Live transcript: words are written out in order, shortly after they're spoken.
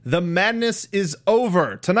The madness is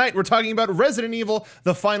over. Tonight, we're talking about Resident Evil,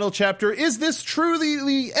 the final chapter. Is this truly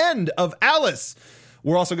the end of Alice?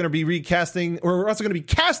 We're also going to be casting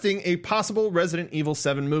a possible Resident Evil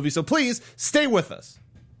 7 movie, so please stay with us.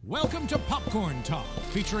 Welcome to Popcorn Talk,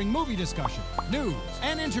 featuring movie discussion, news,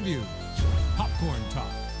 and interviews. Popcorn Talk.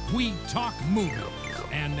 We talk movies.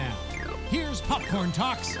 And now, here's Popcorn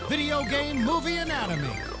Talk's Video Game Movie Anatomy.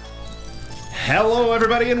 Hello,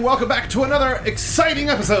 everybody, and welcome back to another exciting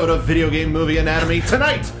episode of Video Game Movie Anatomy.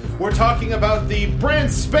 Tonight, we're talking about the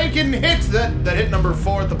brand spanking hit that hit number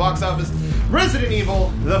 4 at the box office, Resident Evil,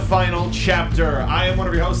 the final chapter. I am one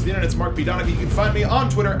of your hosts of the internet's Mark B. Donica. You can find me on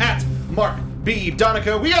Twitter at Mark B.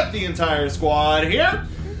 Donica. We got the entire squad here.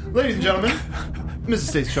 Ladies and gentlemen, Mrs.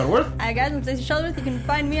 Stacey Shuttleworth. Hi guys, I'm Stacey Shuttleworth. You can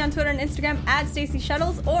find me on Twitter and Instagram at Stacey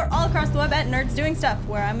Shuttles or all across the web at Nerds Doing Stuff,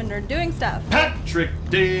 where I'm a nerd doing stuff. Patrick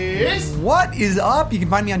Dees. What is up? You can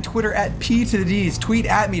find me on Twitter at P to the D's. Tweet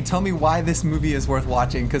at me. Tell me why this movie is worth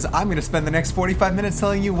watching, because I'm going to spend the next 45 minutes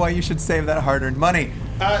telling you why you should save that hard-earned money.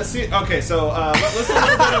 Let's do a little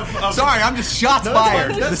bit of... Sorry, I'm just shots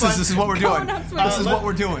fired. That's fine. This is what we're doing. This is what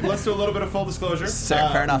we're doing. Let's do a little bit of full disclosure.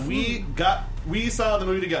 Fair enough. We saw the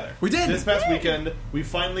movie together. We did. This past weekend, we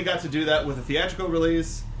finally got to do that with a theatrical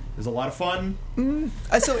release. It was a lot of fun.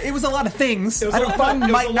 So it was a lot of things. It was a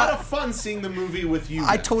lot of fun seeing the movie with you guys.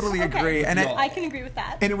 I totally agree. And I can agree with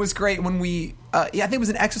that. And it was great when we... I think it was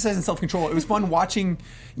an exercise in self-control. It was fun watching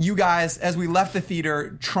you guys, as we left the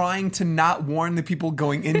theater, trying to not warn the people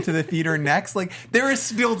going into the theater next. Like, there is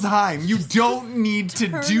still time. You don't need to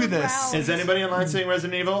do this. Is anybody online saying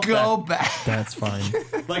Resident Evil? Go back. That's fine.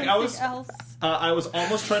 Like, I was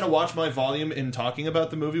almost trying to watch my volume in talking about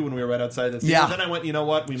the movie when we were right outside the theater. Yeah. Then I went, you know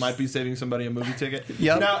what? We might be saving somebody a movie ticket.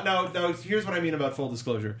 Yep. Now, here's what I mean about full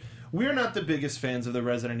disclosure. We're not the biggest fans of the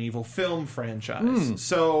Resident Evil film franchise.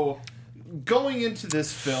 So, going into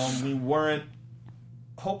this film, we weren't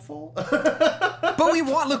hopeful. But we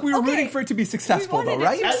were rooting for it to be successful, though,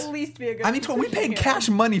 right? At least be a good We paid cash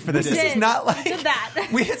money for this. This is not like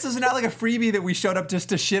this is not like a freebie that we showed up just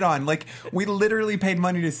to shit on. Like, we literally paid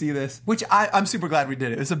money to see this, which I'm super glad we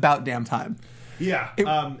did. It was about damn time. Yeah.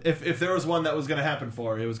 If there was one that was going to happen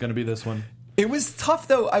it was going to be this one. It was tough,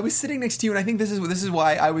 though. I was sitting next to you, and I think this is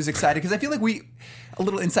why I was excited, because I feel like a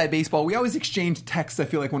little inside baseball, we always exchange texts, I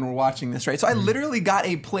feel like, when we're watching this, right? So I literally got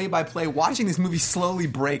a play-by-play watching this movie slowly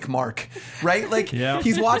break Mark, right? Like,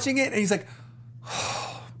 He's watching it, and he's like,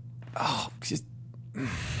 just...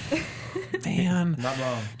 Man. Not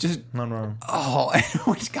wrong. Not wrong.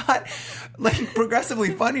 Which got like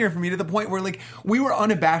progressively funnier for me, to the point where like we were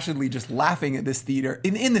unabashedly just laughing at this theater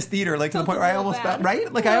in this theater, like to the point where I almost felt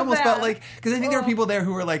felt like, because I think there were people there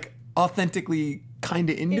who were like authentically kind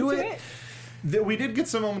of into it. We did get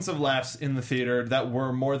some moments of laughs in the theater that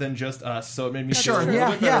were more than just us, so it made me feel a true.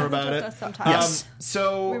 little bit better about just it. Us sometimes. Yes.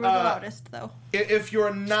 So we were the loudest, though. If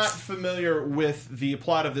you're not familiar with the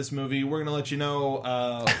plot of this movie, we're going to let you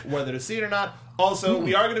know whether to see it or not. Also,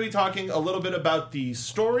 we are going to be talking a little bit about the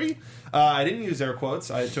story. I didn't use air quotes.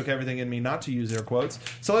 I took everything in me not to use air quotes.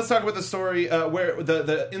 So let's talk about the story, where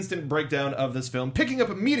the instant breakdown of this film. Picking up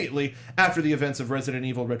immediately after the events of Resident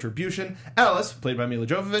Evil Retribution, Alice, played by Milla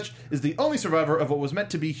Jovovich, is the only survivor of what was meant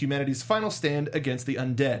to be humanity's final stand against the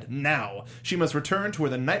undead. Now, she must return to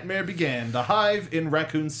where the nightmare began, the Hive in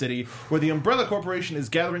Raccoon City, where the Umbrella Corporation is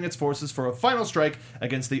gathering its forces for a final strike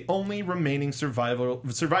against the only remaining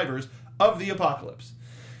survivors of the apocalypse.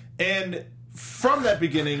 And from that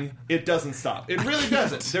beginning, it doesn't stop. It really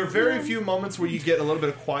doesn't. There are very few moments where you get a little bit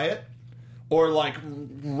of quiet or like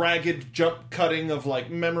ragged jump cutting of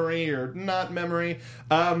like memory or not memory.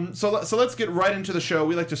 So let's get right into the show.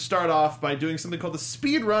 We like to start off by doing something called the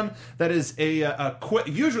speed run. That is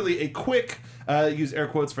usually a quick, use air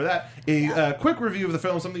quotes for that, quick review of the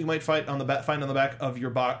film, something you might find on the back of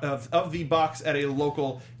your of the box at a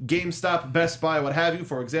local GameStop, Best Buy, what have you.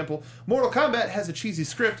 For example, Mortal Kombat has a cheesy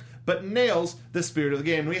script but nails the spirit of the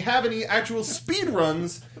game. Do we have any actual speed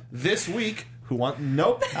runs this week? Who want?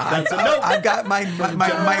 Nope. That's a nope. I've got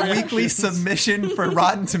my weekly submission for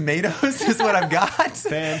Rotten Tomatoes is what I've got.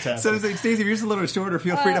 Fantastic. So Stacey, if you're just a little shorter,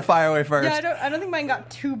 feel free to fire away first. Yeah, I don't think mine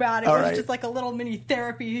got too bad. It was just like a little mini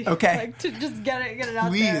therapy. Okay. Like, to just get it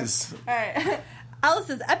out Please. there. All right.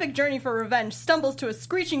 Alice's epic journey for revenge stumbles to a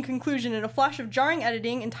screeching conclusion in a flash of jarring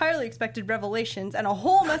editing, entirely expected revelations, and a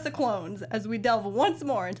whole mess of clones as we delve once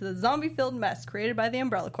more into the zombie-filled mess created by the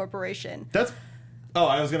Umbrella Corporation.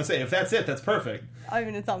 I was going to say, if that's it, that's perfect. I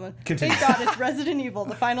mean, it's almost... Continue. Thank God it's Resident Evil,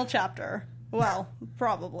 the final chapter. Well,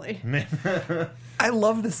 probably. I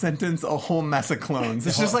love the sentence, a whole mess of clones.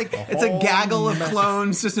 It's just like, it's a gaggle of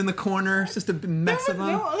clones just in the corner. It's just a mess of them.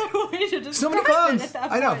 No other way to describe So many clones. it at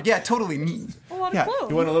that I know. point. Yeah, totally. A lot Yeah. of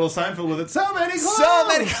clones. You went a little Seinfeld with it. So many clones! So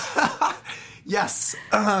many. Yes.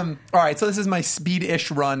 All right, so this is my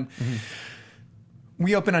speed-ish run. Mm-hmm.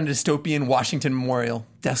 We open on a dystopian Washington Memorial,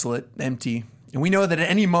 desolate, empty. And we know that at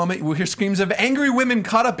any moment we'll hear screams of angry women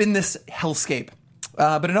caught up in this hellscape.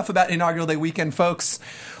 But enough about Inaugural Day weekend, folks.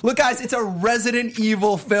 Look, guys, it's a Resident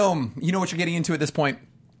Evil film. You know what you're getting into at this point.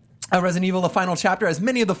 Resident Evil, the final chapter, has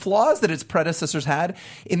many of the flaws that its predecessors had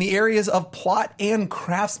in the areas of plot and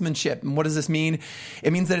craftsmanship. And what does this mean?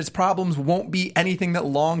 It means that its problems won't be anything that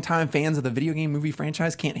longtime fans of the video game movie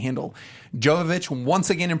franchise can't handle. Jovovich once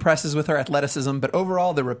again impresses with her athleticism, but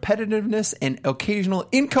overall, the repetitiveness and occasional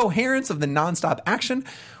incoherence of the nonstop action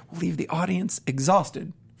will leave the audience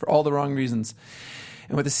exhausted for all the wrong reasons.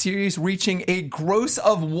 And with the series reaching a gross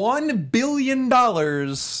of $1 billion,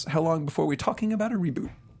 how long before we're talking about a reboot?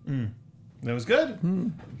 That was good.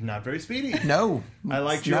 Not very speedy. No. I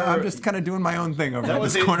liked No, your... I'm just kind of doing my own thing over that in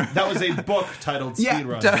was this corner. That was a book titled Speed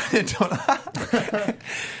Run.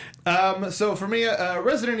 So for me,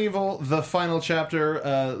 Resident Evil, the final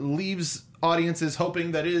chapter, leaves audiences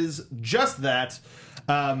hoping that it is just that,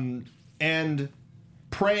 and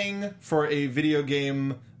praying for a video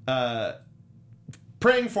game...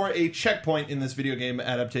 praying for a checkpoint in this video game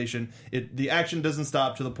adaptation. The action doesn't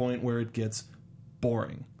stop to the point where it gets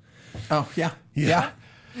boring. Oh, yeah.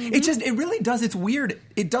 Mm-hmm. It really does. It's weird.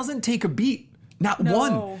 It doesn't take a beat. Not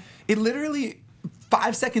one. It literally,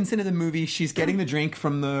 5 seconds into the movie, she's getting the drink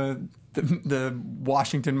from the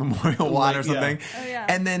Washington Memorial lot or something. Yeah. Oh, yeah.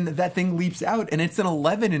 And then that thing leaps out, and it's an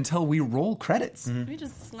 11 until we roll credits. We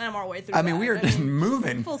just slam our way through I mean, we are just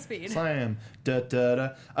moving. Full speed. Slam. Da,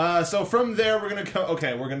 da, da. So from there, we're going to go...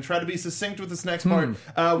 Okay, we're going to try to be succinct with this next part.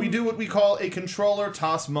 We do what we call a controller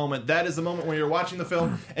toss moment. That is the moment where you're watching the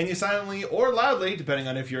film and you silently or loudly, depending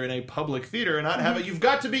on if you're in a public theater or not, have it, you've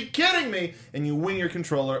got to be kidding me, and you wing your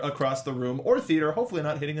controller across the room or theater, hopefully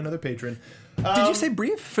not hitting another patron. Did you say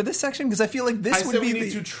brief for this section? Because I feel like this I would said be we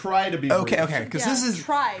need to try to be brief. Okay. Because this is...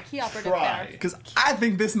 Key operative Try. there. Because I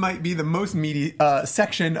think this might be the most meaty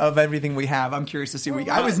section of everything we have. I'm curious to see.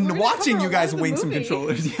 I was we're gonna watching cover you a guys lot of the wing some movie.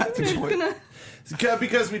 controllers. Yeah, that's a good point.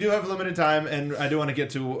 Because we do have limited time, and I do want to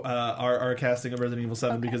get to our casting of Resident Evil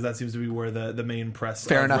 7, because that seems to be where the main press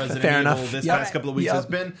Fair of enough, Resident fair Evil enough. this Yep. past couple of weeks Yep. has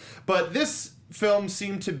been. But this film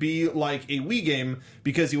seemed to be like a Wii game,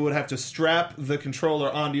 because you would have to strap the controller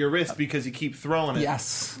onto your wrist because you keep throwing it.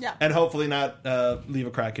 Yes. Yeah. And hopefully not leave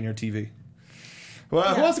a crack in your TV.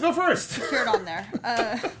 Well, who wants to go first? Secured on there.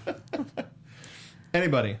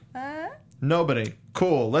 Anybody? Nobody.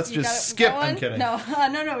 Cool. Let's You just got it skip. going? I'm kidding.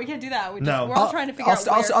 No, we can't do that. We're No. all trying to figure out.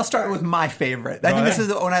 I'll start with my favorite. I think this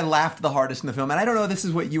ahead. is when I laughed the hardest in the film, and I don't know if this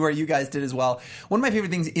is what you guys did as well. One of my favorite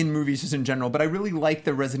things in movies, just in general, but I really like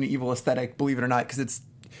the Resident Evil aesthetic, believe it or not, because it's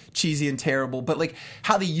cheesy and terrible, but like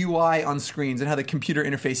how the UI on screens and how the computer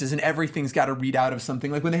interfaces and everything's got a readout of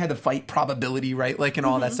something, like when they had the fight probability, right, like, and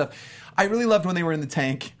all that stuff. I really loved when they were in the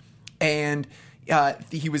tank and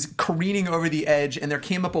he was careening over the edge, and there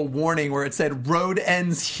came up a warning where it said "road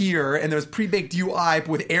ends here," and there was pre-baked UI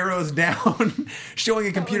with arrows down showing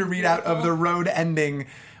a computer readout of the road ending.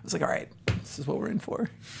 I was like, all right, this is what we're in for.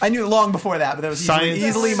 I knew it long before that, but that was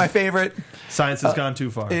easily my favorite. Science has gone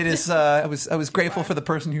too far. It is. I was grateful for the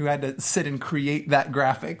person who had to sit and create that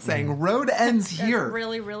graphic, saying "road ends here."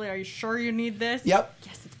 Really, are you sure you need this? Yep.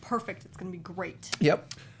 Yes, it's perfect. It's going to be great.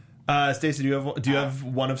 Yep. Stacey, do you have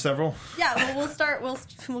one of several? Yeah, well, we'll start.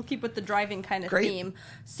 We'll keep with the driving kind of Great. theme.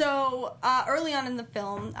 So early on in the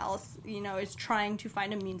film, Alice, is trying to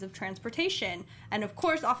find a means of transportation, and of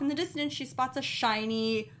course, off in the distance, she spots a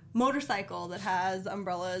shiny motorcycle that has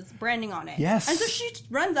Umbrella's branding on it. Yes. And so she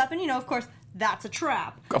runs up, and of course, that's a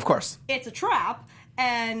trap. Of course. It's a trap.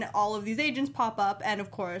 And all of these agents pop up, and of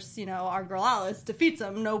course, our girl Alice defeats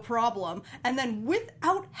them, no problem. And then,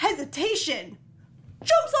 without hesitation,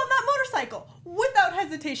 jumps on that motorcycle without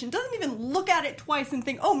hesitation. Doesn't even look at it twice and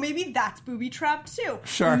think, oh, maybe that's booby-trapped too.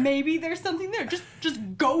 Sure. Maybe there's something there.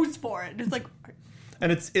 Just goes for it. It's like...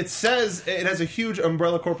 And it says, it has a huge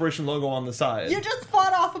Umbrella Corporation logo on the side. You just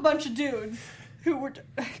fought off a bunch of dudes who were...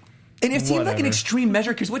 And it seemed like an Whatever. extreme measure,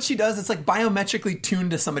 because what she does, it's like biometrically tuned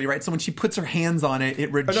to somebody, right? So when she puts her hands on it,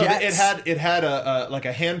 it rejects. No, it had a like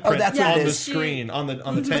a handprint that's what on it the is. screen on the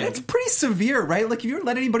But tank. it's pretty severe, right? Like, if you ever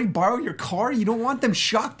let anybody borrow your car, you don't want them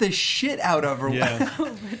shock the shit out of her. Yeah.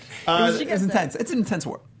 It was intense. It's an intense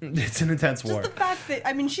war. It's an intense war. Just the fact that,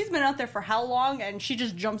 I mean, she's been out there for how long, and she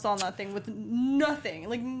just jumps on that thing with nothing,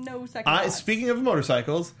 like no second thoughts. Speaking of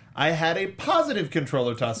motorcycles, I had a positive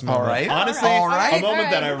controller toss moment. All right. Honestly, All right. a moment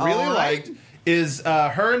that I really All right. liked is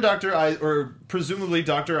her and or presumably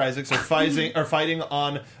Dr. Isaacs are fighting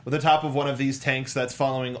on the top of one of these tanks that's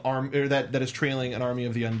following that is trailing an army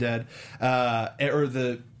of the undead or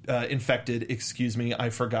the infected. Excuse me, I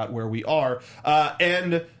forgot where we are.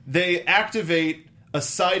 And they activate a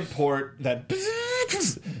side port that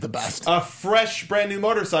The best. a fresh, brand new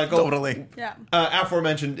motorcycle. Totally. Yeah.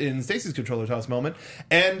 Aforementioned in Stacey's controller toss moment,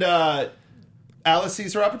 and Alice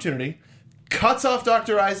sees her opportunity, cuts off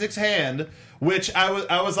Dr. Isaac's hand, which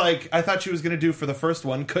I was like, I thought she was going to do for the first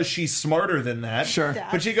one because she's smarter than that. Sure. Yeah.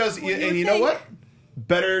 But she goes, What do you and you know think? what?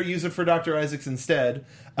 Better use it for Dr. Isaacs instead.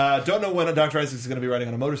 Don't know when Dr. Isaacs is going to be riding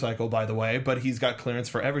on a motorcycle, by the way, but he's got clearance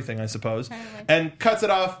for everything, I suppose. Apparently. And cuts it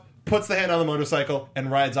off, puts the hand on the motorcycle, and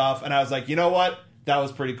rides off. And I was like, you know what? That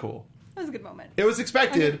was pretty cool. That was a good moment. It was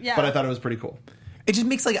expected, Yeah. but I thought it was pretty cool. It just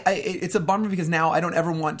makes it's a bummer because now I don't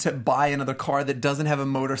ever want to buy another car that doesn't have a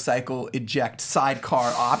motorcycle eject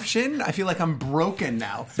sidecar option. I feel like I'm broken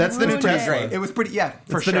now. That's the new Ruined it. Tesla. Great. It was pretty, yeah,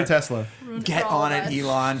 for It's sure. the new Tesla. Get For all on of it, us.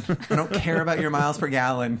 Elon. I don't care about your miles per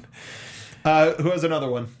gallon. Who has another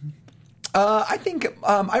one? I think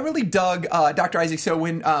I really dug Dr. Isaac. So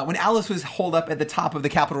when Alice was holed up at the top of the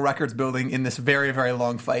Capitol Records building in this very, very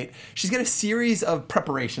long fight, she's got a series of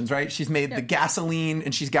preparations, right? She's made the gasoline,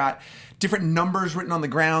 and she's got different numbers written on the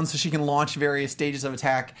ground so she can launch various stages of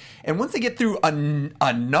attack. And once they get through a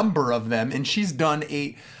number of them, and she's done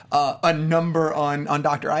a number on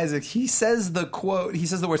Dr. Isaac, he says the quote. He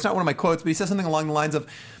says the word. It's not one of my quotes, but he says something along the lines of,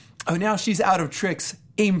 "Oh, now she's out of tricks.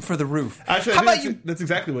 Aim for the roof." Actually, how I about think you? that's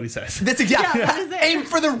exactly what he says. That's exactly. Yeah, that is it. Aim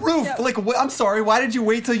for the roof. Yeah. Like, I'm sorry. Why did you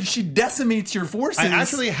wait till she decimates your forces? I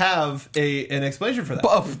actually have an explanation for that.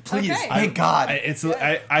 Oh, please! Okay. Thank God.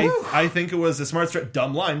 I think it was a smart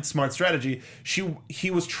strategy.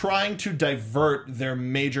 He was trying to divert their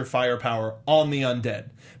major firepower on the undead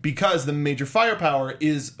because the major firepower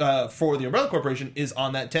is for the Umbrella Corporation is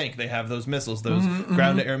on that tank. They have those missiles, those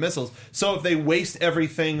ground to air missiles. So if they waste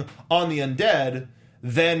everything on the undead,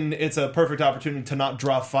 then it's a perfect opportunity to not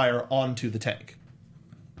draw fire onto the tank.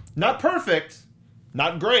 Not perfect,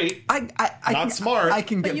 not great, not smart. I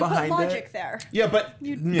can But get you put behind logic it. there. Yeah, but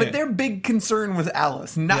But their big concern was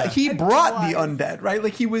Alice. Not Yeah. he brought the was. undead, right?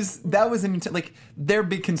 Like like their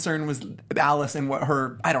big concern was Alice and what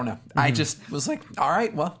her. I don't know. I just was like, all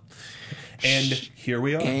right, well, and here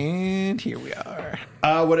we are. and here we are.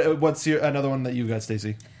 What's another one that you got,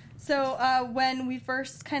 Stacey? So when we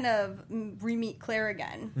first kind of re-meet Claire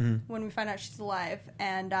again, when we find out she's alive,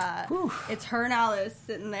 and it's her and Alice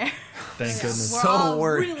sitting there. Thank goodness. We're So all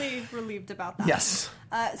worried. really relieved about that. Yes.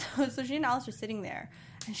 So she and Alice are sitting there,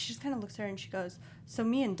 and she just kind of looks at her and she goes, "So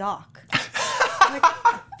me and Doc." Like,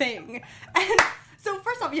 thing. And so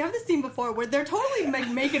first off, you have the scene before where they're totally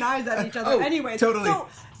making eyes at each other. Oh, anyway, totally.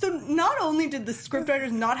 So not only did the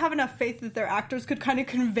scriptwriters not have enough faith that their actors could kind of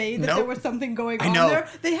convey that there Nope. was something going I on know. there,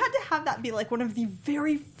 they had to have that be like one of the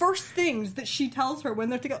very first things that she tells her when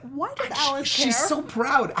they're together. Why does Alice care? She's so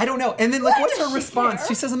proud. I don't know. And then, like, Why what's does her she response? care?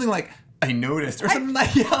 She says something like, "I noticed," or something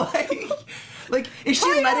like, like, is she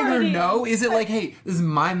letting her Priorities. know? Is it like, "Hey, this is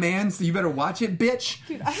my man, so you better watch it, bitch"?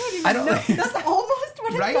 Dude, I don't even I don't- know. That's almost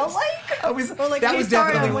what Right? it felt like. I was- or like, that hey, was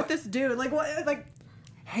sorry, definitely I'm what- with this dude. Like, what? Like,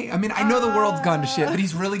 Hey, I mean, I know the world's gone to shit, but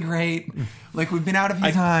he's really great. Like, we've been out a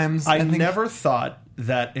few times. I think- never thought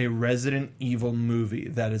that a Resident Evil movie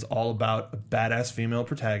that is all about a badass female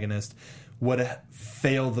protagonist would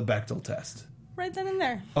fail the Bechdel test. right then and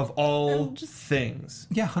there. Of all I'm just- things.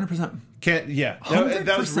 Yeah, 100%.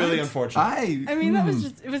 That was really unfortunate. I mean, that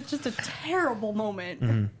was just a terrible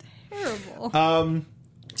moment. Terrible.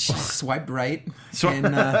 She swiped right, So-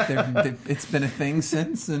 and it's been a thing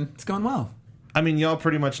since, and it's going well. I mean, y'all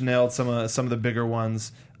pretty much nailed some of the bigger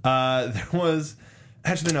ones. There was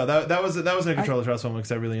actually no that was a controller trust moment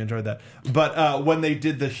because I really enjoyed that. But when they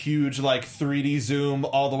did the huge like 3D zoom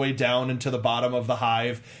all the way down into the bottom of the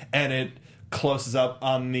hive, and it closes up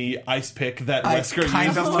on the ice pick that Wesker used. I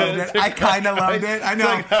kind of loved it. I kind of loved it. I know.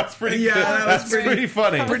 Like, that's pretty. Yeah, good. that was That's pretty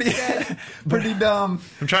funny. Pretty dumb.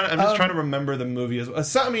 I'm just trying to remember the movie as well.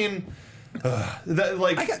 So, I mean,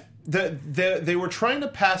 they were trying to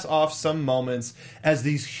pass off some moments as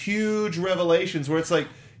these huge revelations where it's like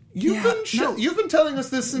you've been telling us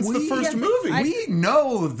this since the first movie. We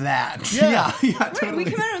know that. Yeah. Yeah, Right, totally.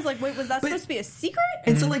 we came out and was like, wait, was that supposed to be a secret?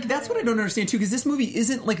 And so, like, that's what I don't understand, too, because this movie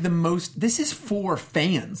isn't, like, this is for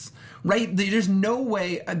fans, right? There's no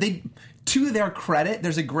way, to their credit,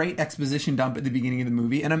 there's a great exposition dump at the beginning of the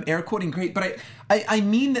movie, and I'm air quoting great, but I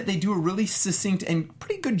mean that they do a really succinct and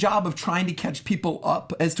pretty good job of trying to catch people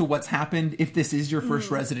up as to what's happened if this is your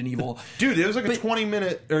first Resident Evil. Dude, it was like a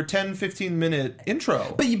 20-minute or 10-15-minute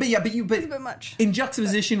intro. But it's a bit much. In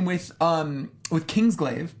juxtaposition with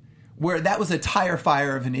Kingsglaive, where that was a tire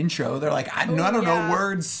fire of an intro. They're like, I don't know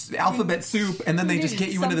words, alphabet soup, and then they just get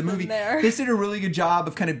you into the movie. This did a really good job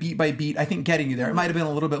of kind of beat by beat, I think, getting you there. It might have been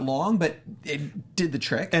a little bit long, but it did the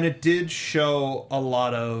trick. And it did show a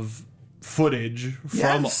lot of footage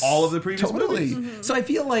from all of the previous movies. Mm-hmm. So I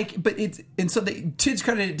feel like, to its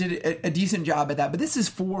credit, it did a decent job at that. But this is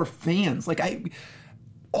for fans. Like,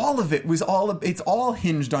 all of it was it's all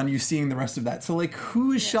hinged on you seeing the rest of that. So, like,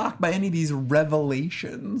 who is shocked by any of these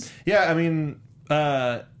revelations? Yeah, I mean,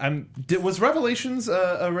 was Revelations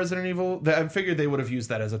a Resident Evil? I figured they would have used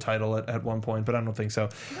that as a title at one point, but I don't think so.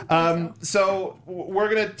 So we're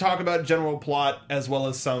going to talk about general plot as well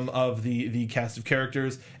as some of the cast of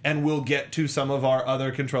characters, and we'll get to some of our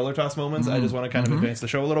other controller toss moments. I just want to kind of advance the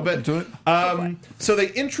show a little bit. Do it. So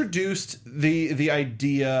they introduced the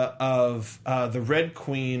idea of the Red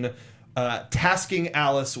Queen tasking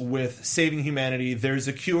Alice with saving humanity. There's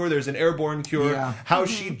a cure. There's an airborne cure. Yeah. How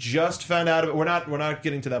she just found out of it. We're not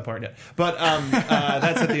getting to that part yet. But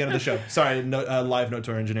that's at the end of the show. Sorry, live note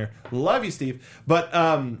to our engineer. Love you, Steve. But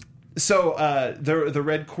so the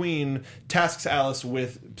Red Queen tasks Alice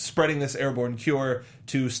with spreading this airborne cure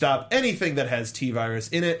to stop anything that has T virus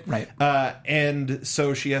in it. Right. And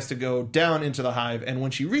so she has to go down into the hive. And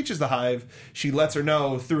when she reaches the hive, she lets her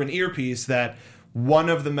know through an earpiece that one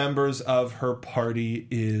of the members of her party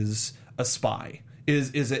is a spy. Works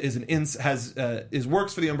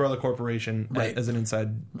for the Umbrella Corporation as an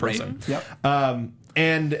inside person. Right. Yep.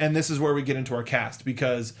 And this is where we get into our cast,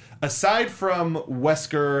 because aside from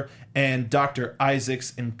Wesker and Dr.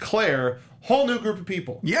 Isaacs and Claire, whole new group of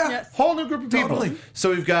people. Yeah. Yes. Whole new group of people. Totally. So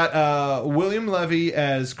we've got William Levy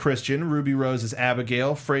as Christian, Ruby Rose as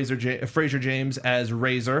Abigail, Fraser James as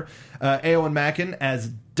Razor, Eoin Macken as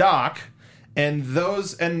Doc. And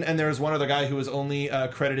there's one other guy who was only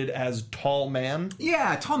credited as Tall Man.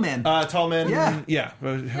 Yeah, Tall Man. Tall Man. Yeah.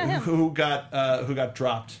 Who got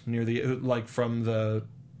dropped near the from the.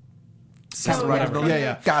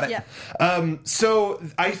 Yeah. Got it. Yeah. So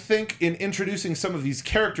I think in introducing some of these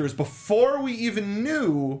characters before we even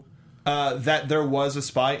knew that there was a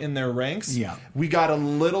spy in their ranks, we got a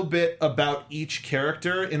little bit about each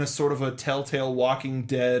character in a sort of a Telltale Walking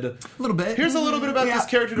Dead. A little bit. Here's a little bit about this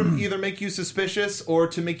character to either make you suspicious or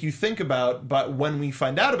to make you think about. But when we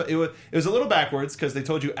find out about it, it was a little backwards because they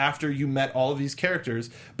told you after you met all of these characters,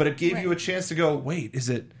 but it gave you a chance to go, wait, is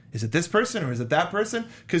it this person or is it that person?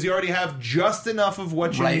 Because you already have just enough of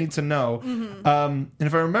what you need to know. Mm-hmm. And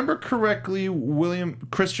if I remember correctly,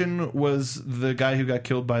 Christian was the guy who got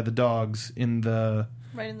killed by the dogs in the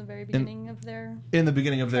very beginning of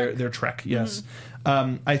their their trek. Yes,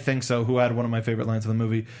 I think so. Who had one of my favorite lines of the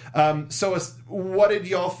movie. So what did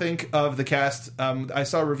y'all think of the cast? I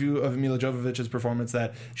saw a review of Milla Jovovich's performance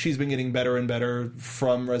that she's been getting better and better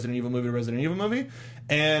from Resident Evil movie to Resident Evil movie,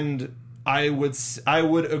 and I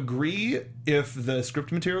would agree if the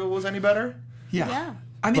script material was any better. Yeah.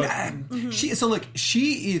 I mean,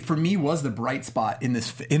 she for me was the bright spot in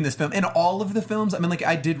this film, and all of the films. I mean, like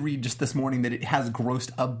I did read just this morning that it has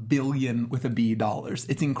grossed $1 billion with a B dollars.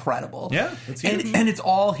 It's incredible. Yeah, it's huge. And it's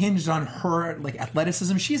all hinged on her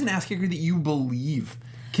athleticism. She's an ass kicker that you believe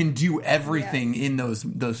can do everything in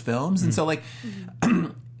those films, and so I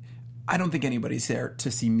don't think anybody's there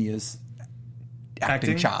to see Mia's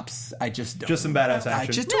acting chops. I just don't. Just some badass action. I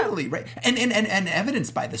just totally right. And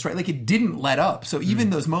evidenced by this, right? Like it didn't let up. So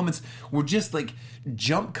even those moments were just like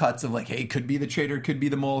jump cuts of like, hey, could be the traitor, could be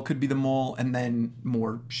the mole, and then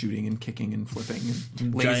more shooting and kicking and flipping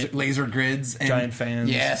and laser grids and giant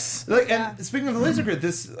fans. Yes. And speaking of the laser grid,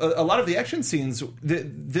 a lot of the action scenes,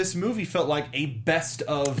 this movie felt like a best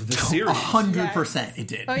of the series. 100% it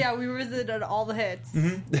did. Oh yeah, we revisited all the hits.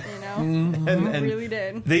 You know, and really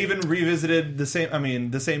did. They even revisited the same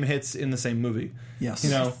hits in the same movie. Yes.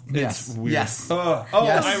 You know, yes. It's weird. Yes. Yes.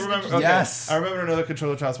 I remember. Okay. Yes. I remember another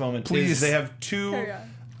controller toss moment. Please. They have two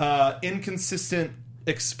inconsistent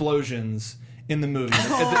explosions in the movie.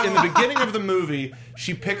 In the beginning of the movie,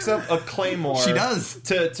 she picks up a claymore. She does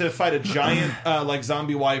to fight a giant like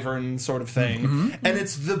zombie wyvern sort of thing, and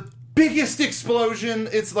it's the biggest explosion.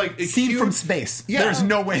 It's like a seen from space. Yeah. There's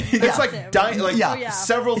no way. It's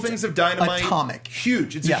several things of dynamite. Atomic.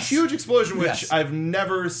 Huge. It's a huge explosion, which I've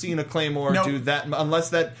never seen a claymore do that unless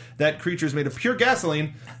that creature is made of pure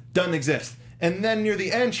gasoline. Doesn't exist. and then near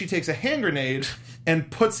the end, she takes a hand grenade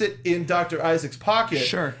and puts it in Dr. Isaac's pocket.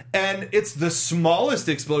 Sure. And it's the smallest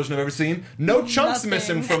explosion I've ever seen. No chunks Nothing.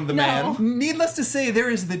 missing from the No. man. Needless to say, there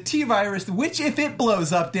is the T-virus, which if it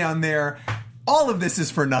blows up down there, all of this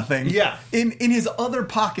is for nothing. Yeah. In his other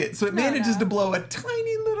pocket. So it manages no. to blow a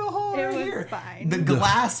tiny little hole It right was here. fine. The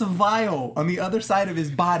glass vial on the other side of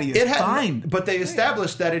his body is fine. But they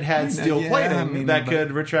established that it had steel Yeah, plating I mean, that but-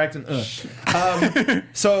 could retract and...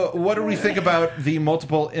 So what do we think about the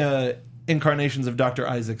multiple incarnations of Dr.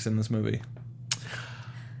 Isaacs in this movie?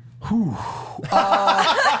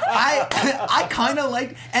 I kind of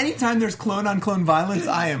like anytime there's clone on clone violence.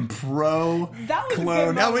 I am pro That was a good clone.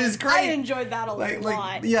 moment. That was great. I enjoyed that a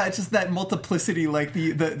lot. Yeah, it's just that multiplicity. Like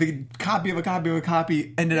the copy of a copy of a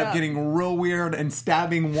copy ended up Yeah. getting real weird and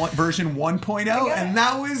stabbing version 1.0, and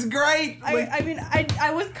that was great. I mean,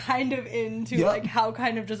 I was kind of into Yeah. like how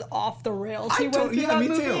kind of just off the rails he I went tot- through yeah, that me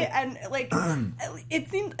movie, too. and like it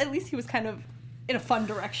seemed at least he was kind of in a fun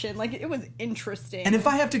direction. Like it was interesting. And if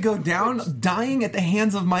I have to go down, dying at the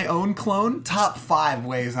hands of my own clone, top 5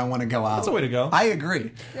 ways I want to go out. That's a way to go. I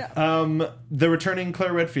agree. The returning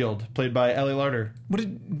Claire Redfield, played by Ellie Larter.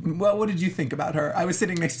 What did you think about her? I was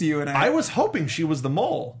sitting next to you, and I was hoping she was the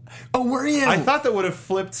mole. Oh, were you? I thought that would have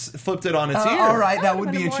flipped it on its ear. All right, that would've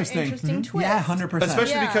would been be a more interesting. interesting twist. Yeah, 100%.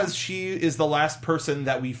 Especially Yeah. because she is the last person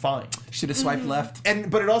that we find. Should have swiped left.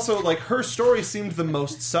 But it also, like, her story seemed the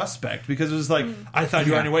most suspect because it was like, I thought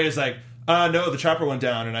you were on your way. It's like, no, the chopper went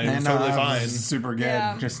down and I was totally fine. Super good.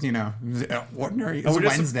 Yeah. Just, ordinary. It's And we're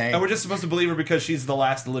just- Wednesday. and we're just supposed to believe her because she's the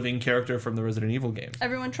last living character from the Resident Evil games.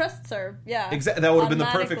 everyone trusts her, yeah. Exactly. That would have been the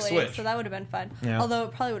perfect automatically, switch. So that would have been fun. Yeah. Although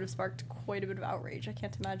it probably would have sparked quite a bit of outrage. I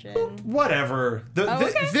can't imagine. Whatever.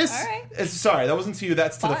 Okay. This. All right. Sorry, that wasn't to you.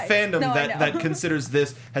 That's to Fine. the fandom No, I that, know. that considers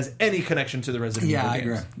this has any connection to the Resident Yeah, Evil I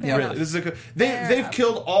games. agree. Yeah. Really, this is Fair they've enough.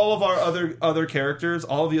 killed all of our other characters,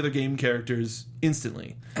 all of the other game characters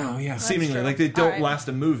instantly. Oh, yeah. Seemingly, true. like they don't All right. last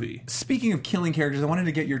a movie. Speaking of killing characters, I wanted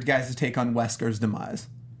to get your guys' take on Wesker's demise.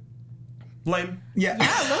 Lame. Yeah.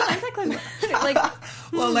 Yeah, a little anticlimactic. Like,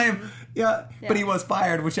 Well, lame. Yeah. But he was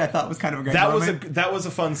fired, which I thought was kind of a great moment. That was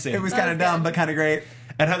a fun scene. It was kind of was dumb, good. but kind of great.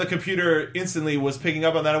 And how the computer instantly was picking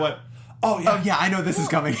up on that. I went, oh yeah. Oh, yeah, I know this is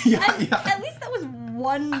coming. Yeah, yeah. At least that was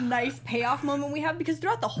one nice payoff moment we have, because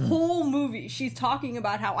throughout the whole movie she's talking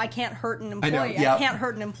about how I can't hurt an employee, know, yeah. I can't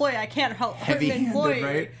hurt an employee, I can't hurt an Heavy-handed, employee.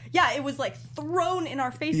 right? Yeah, it was like thrown in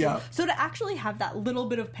our faces. Yeah. So to actually have that little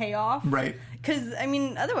bit of payoff, Right. Because I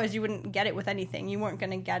mean, otherwise you wouldn't get it with anything. You weren't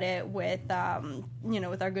going to get it with,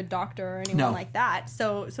 with our good doctor or anyone No. like that.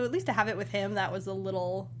 So at least to have it with him, that was a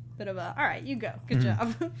little bit of a all right. You go, good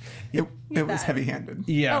job. It was that. heavy-handed.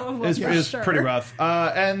 Yeah, Oh, well, it was, yeah, it was sure. pretty rough.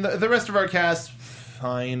 And the rest of our cast,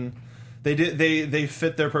 fine. They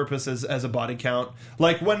fit their purpose as a body count.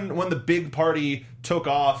 Like when the big party took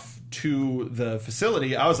off to the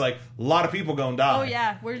facility, I was like, a lot of people gonna die. Oh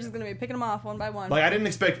yeah, we're just going to be picking them off one by one. Like I didn't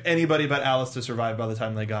expect anybody but Alice to survive by the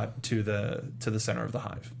time they got to the center of the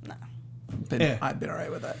hive. No. Yeah. I'd been all right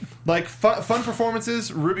with that. Like fun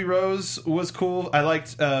performances. Ruby Rose was cool. I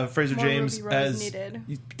liked Fraser More James Ruby Rose as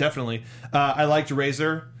needed. definitely. I liked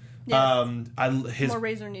Razor. Yes. His More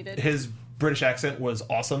Razor needed. His British accent was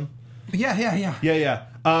awesome. Yeah. Yeah.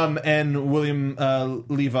 And William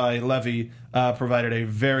Levy provided a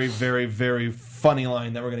very, very, very funny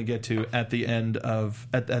line that we're going to get to at the end of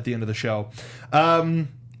the show.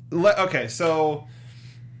 Okay, so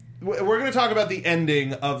we're going to talk about the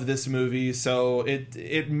ending of this movie. So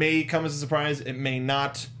it may come as a surprise. It may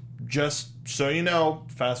not. Just so you know,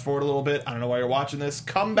 fast forward a little bit. I don't know why you're watching this.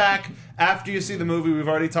 Come back after you see the movie. We've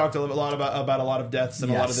already talked a lot about a lot of deaths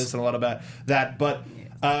and a lot of this and a lot about that. But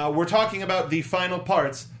we're talking about the final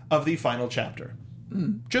parts of the final chapter.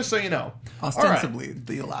 Just so you know. Ostensibly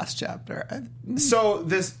the last chapter. So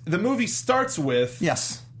the movie starts with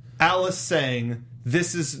Yes. Alice saying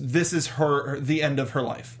this is her the end of her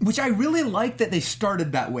life. Which I really like that they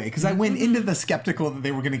started that way, because I went into the skeptical that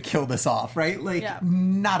they were going to kill this off, right? Like, Yeah.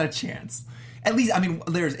 not a chance. At least, I mean,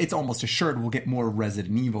 it's almost assured we'll get more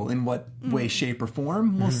Resident Evil. In what way, shape, or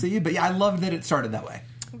form, we'll see. But yeah, I love that it started that way.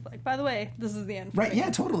 Like, by the way, this is the end. for Right, me.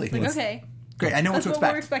 yeah, totally. Like, It's okay. Great, I know That's what to what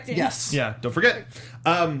expect. we're expecting. Yes. Yeah, don't forget.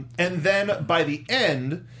 And then by the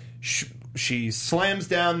end, she slams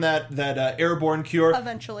down that airborne cure.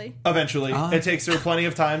 Eventually. It takes her plenty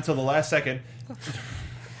of time till the last second.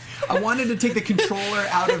 I wanted to take the controller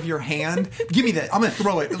out of your hand. Give me that. I'm going to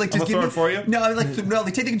throw it. Like, just I'm gonna give throw me, it for you? No,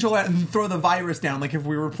 take the controller out and throw the virus down, like if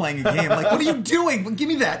we were playing a game. Like, what are you doing? Give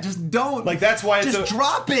me that. Just don't. Like that's why it's just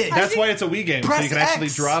drop it. That's why it's a Wii game, so Press you can actually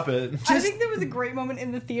X. drop it. I think there was a great moment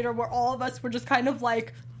in the theater where all of us were just kind of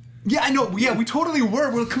like, Yeah, I know. Yeah, we totally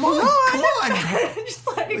were. We're like, come on. Just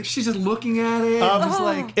like She's just looking at it. Just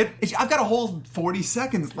like, I've got a whole 40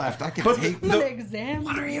 seconds left. I can take I'm gonna examine.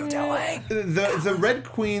 What are you doing? The Red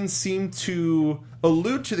Queen seemed to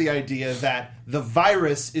allude to the idea that the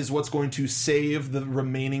virus is what's going to save the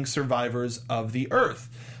remaining survivors of the Earth.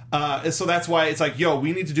 So that's why it's like, yo,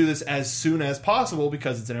 we need to do this as soon as possible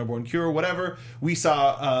because it's an airborne cure or whatever. We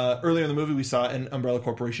saw, earlier in the movie, we saw an Umbrella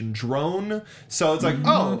Corporation drone. So it's like,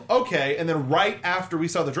 oh, okay. And then right after we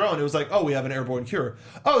saw the drone, it was like, oh, we have an airborne cure.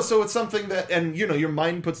 Oh, so it's something that, and you know, your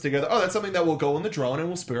mind puts together, oh, that's something that will go in the drone and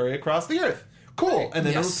will spray across the Earth. Cool. And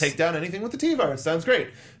then it'll take down anything with the T-virus. Sounds great.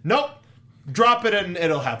 Nope. Drop it and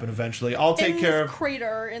it'll happen eventually. I'll take care of...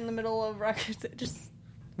 crater in the middle of records. It just...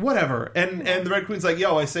 Whatever. And the Red Queen's like,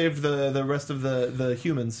 yo, I saved the rest of the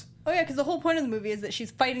humans. Oh yeah, because the whole point of the movie is that she's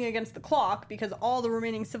fighting against the clock because all the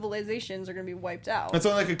remaining civilizations are going to be wiped out. It's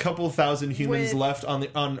only like a couple thousand humans left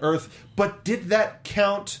on Earth. But did that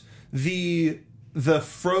count the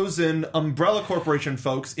frozen Umbrella Corporation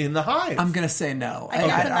folks in the hive? I'm gonna say no.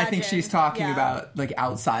 I think she's talking about like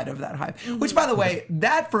outside of that hive. Mm-hmm. Which, by the way,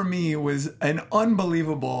 that for me was an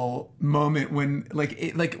unbelievable moment when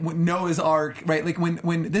when Noah's Ark, right? Like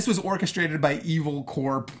when this was orchestrated by Evil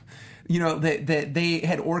Corp. You know that they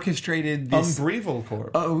had orchestrated this. Umbrella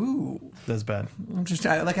Corp. Oh, that's bad.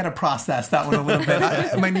 I had to process that one a little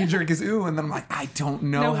bit. My knee jerk is ooh, and then I'm like, I don't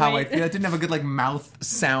know how I feel. It didn't have a good like mouth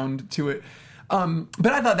sound to it. But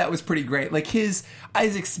I thought that was pretty great. Like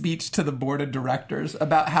Isaac's speech to the board of directors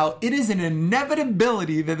about how it is an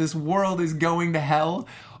inevitability that this world is going to hell.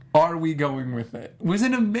 Are we going with it? Was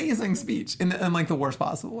an amazing speech in like the worst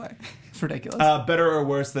possible way. It's ridiculous. Better or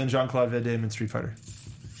worse than Jean-Claude Van Damme in Street Fighter?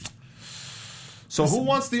 So who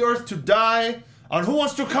wants the Earth to die, and who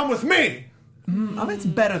wants to come with me? It's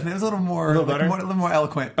better. It was a little more, a little more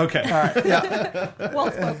eloquent. Okay. All right. Yeah.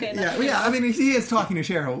 Well spoken. Yeah. I mean, he is talking to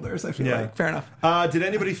shareholders. I feel like fair enough. Did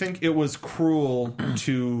anybody think it was cruel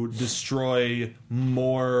to destroy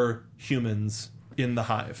more humans in the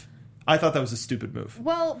hive? I thought that was a stupid move.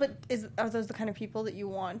 Well, but are those the kind of people that you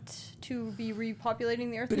want to be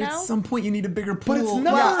repopulating the Earth now? At some point, you need a bigger pool. But it's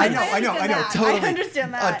not. Yeah, I know. Totally. I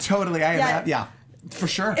understand that. Totally. Yeah. For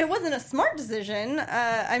sure. It wasn't a smart decision.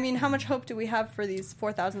 I mean, how much hope do we have for these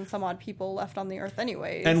 4,000 some odd people left on the Earth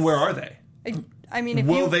anyways? And where are they? I mean,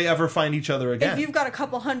 will they ever find each other again? If you've got a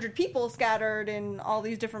couple hundred people scattered in all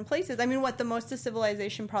these different places, I mean, what the most a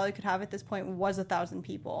civilization probably could have at this point was 1,000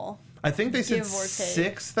 people. I think they said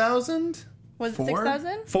 6,000. Was it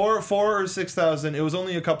 6,000? 4 or 6,000. It was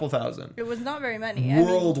only a couple thousand. It was not very many.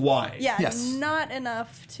 Worldwide. Not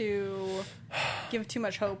enough to give too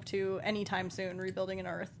much hope to anytime soon rebuilding an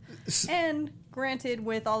Earth. And granted,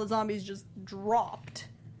 with all the zombies just dropped.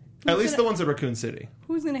 At least the ones at Raccoon City.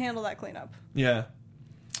 Who's going to handle that cleanup? Yeah.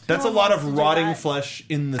 That's a lot of rotting flesh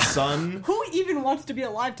in the sun. Who even wants to be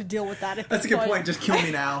alive to deal with that at this That's a good point. Just kill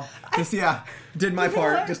me now. Did my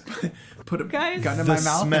part. Just put a gun in my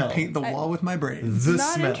mouth and paint the wall with my brains.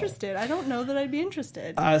 Not interested. I don't know that I'd be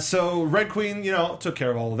interested. So Red Queen, took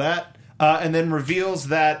care of all of that. And then reveals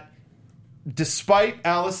that despite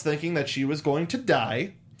Alice thinking that she was going to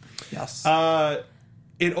die... Yes.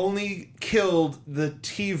 It only killed the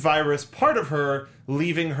T-virus part of her,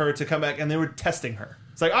 leaving her to come back, and they were testing her.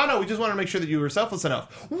 It's like, oh no, we just wanted to make sure that you were selfless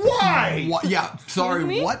enough. Why? What? Yeah,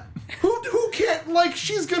 sorry, what? Who can't,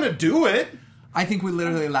 she's gonna do it. I think we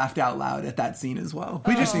literally laughed out loud at that scene as well.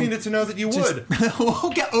 We just needed to know that you would.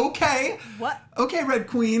 Okay. What? Okay, Red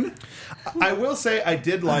Queen. I will say I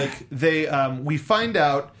did like, we find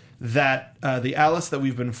out that the Alice that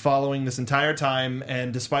we've been following this entire time,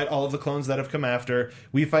 and despite all of the clones that have come after,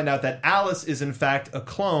 we find out that Alice is in fact a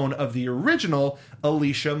clone of the original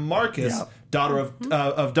Alicia Marcus, daughter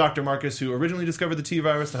of Dr. Marcus, who originally discovered the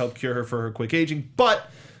T-virus to help cure her for her quick aging,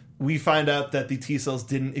 but we find out that the T-cells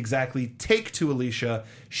didn't exactly take to Alicia.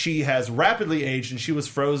 She has rapidly aged, and she was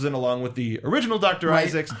frozen along with the original Dr.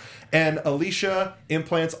 Isaacs. And Alicia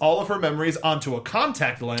implants all of her memories onto a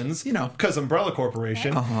contact lens, because Umbrella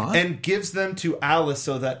Corporation, and gives them to Alice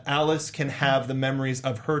so that Alice can have the memories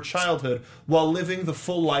of her childhood while living the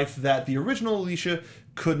full life that the original Alicia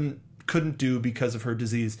couldn't do because of her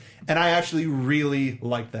disease. And I actually really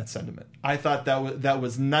liked that sentiment. I thought that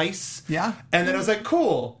was nice. Yeah. And then I was like,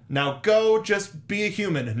 cool, now go just be a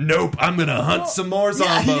human. Nope, I'm gonna hunt some more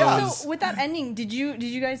zombos. Yeah. So with that ending, did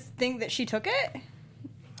you guys think that she took it?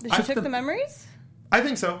 That she took the memories? I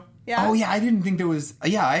think so. Yeah. Oh yeah, I didn't think there was.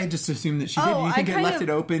 Yeah, I just assumed that she did. Do you think it left it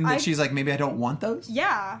open that she's like, maybe I don't want those?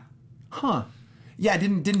 Yeah. Huh.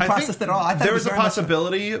 didn't process that at all. I thought there it was a very much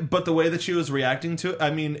possibility, but the way that she was reacting to it,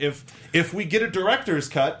 I mean, if we get a director's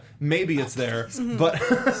cut, maybe it's there,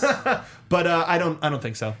 but I don't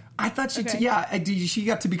think so. I thought she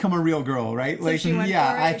got to become a real girl, right? So she went for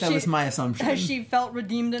it. That was my assumption. Has she felt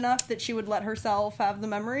redeemed enough that she would let herself have the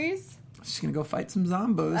memories? She's gonna go fight some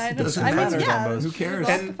zombos. I It don't- doesn't I mean, matter. yeah, Zombos. Who she's cares?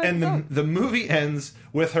 off. And the movie ends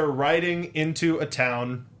with her riding into a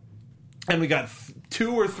town, and we got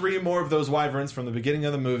 2 or 3 more of those wyverns from the beginning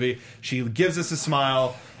of the movie. She gives us a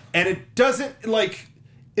smile, and it doesn't, like,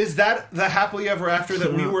 is that the happily ever after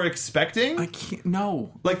that we were expecting? I can't.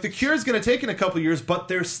 No. Like, the cure's going to take in a couple years, but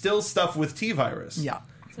there's still stuff with T-virus. Yeah.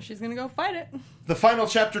 So she's gonna go fight it. The final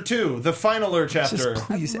chapter 2, the finaler chapter, Just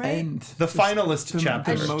please Right. end. the finalist the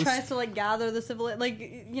chapter. She most- tries to like gather the civil,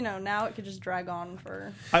 like now it could just drag on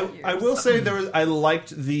for. I years. will say I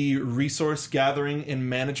liked the resource gathering and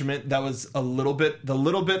management. That was the little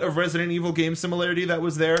bit of Resident Evil game similarity that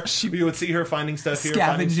was there. You would see her finding stuff here,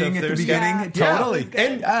 finding stuff Scavenging at there. the beginning. Yeah. Totally.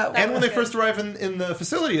 And That when was they good. first arrive in the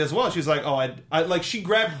facility as well, she's like, "Oh, I like." She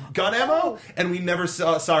grabbed gun ammo, and we never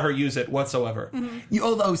saw her use it whatsoever.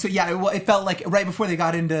 It felt like right before they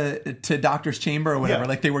got into Doctor's Chamber or whatever, Yeah.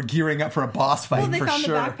 like they were gearing up for a boss fight. Well, they for found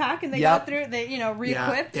sure. the backpack and they Yep. got through. They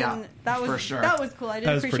re-equipped, Yeah, and that was for sure. that was cool. I did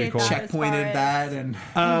That was appreciate pretty cool. that. as far Checkpointed as- that and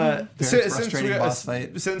Since frustrating boss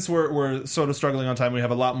fight. Since we're sort of struggling on time, we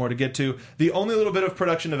have a lot more to get to. The only little bit of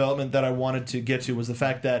production development that I wanted to get to was the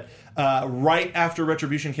fact that right after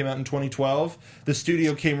Retribution came out in 2012, the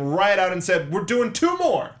studio came right out and said, "We're doing 2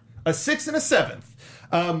 more, a 6th and a 7th."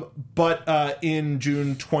 But in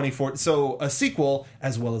June 2014, so a sequel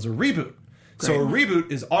as well as a reboot. So a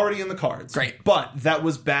reboot is already in the cards. Great. But that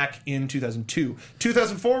was back in 2002.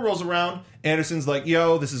 2004 rolls around. Anderson's like,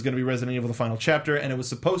 yo, this is going to be Resident Evil, the final chapter. And it was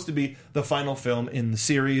supposed to be the final film in the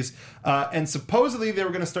series. And supposedly they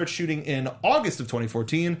were going to start shooting in August of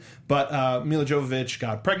 2014. But Milla Jovovich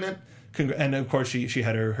got pregnant. And of course, she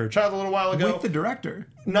had her child a little while ago. with the director.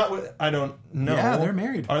 Not with, I don't know. Yeah, they're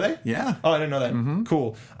married. Are they? Yeah. Oh, I didn't know that.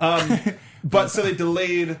 Cool. But so they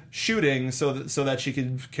delayed shooting so that she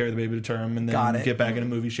could carry the baby to term and then get back into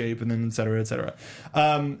movie shape and then et cetera, et cetera.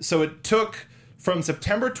 So it took from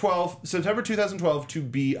September 2012 to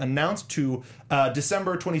be announced to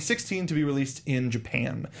December 2016 to be released in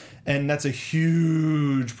Japan. And that's a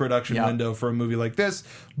huge production window for a movie like this.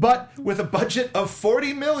 But with a budget of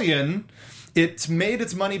 $40 million... It's made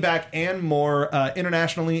its money back and more.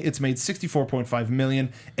 Internationally, it's made $64.5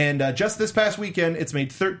 million. And just this past weekend, it's made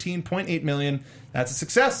 $13.8 million. That's a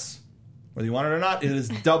success. Whether you want it or not, it has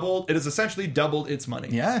doubled. It has essentially doubled its money.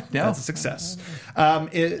 Yeah. That's a success.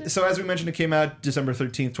 So as we mentioned, it came out December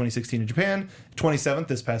 13th, 2016 in Japan, 27th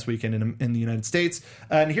this past weekend in the United States.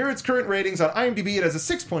 And here are its current ratings. On IMDb, it has a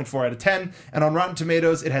 6.4 out of 10. And on Rotten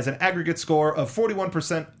Tomatoes, it has an aggregate score of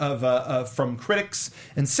 41% from critics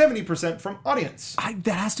and 70% from audience.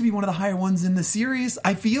 That has to be one of the higher ones in the series.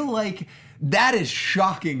 I feel like that is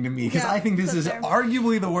shocking to me because I think this is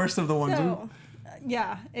arguably the worst of the ones. So,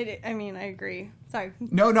 yeah, I mean, I agree. Sorry.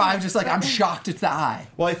 No, I'm just like, I'm shocked it's that high.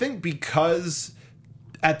 Well, I think because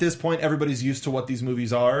at this point everybody's used to what these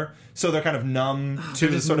movies are, so they're kind of numb to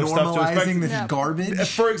the sort of stuff to expect. Normalizing this garbage.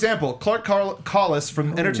 For example, Clark Collis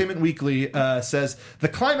from Entertainment Weekly says, the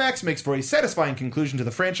climax makes for a satisfying conclusion to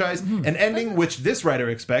the franchise, an ending which this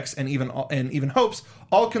writer expects and even hopes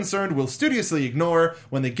all concerned will studiously ignore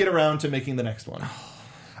when they get around to making the next one.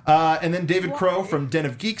 And then David Crow from Den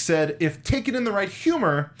of Geek said, if taken in the right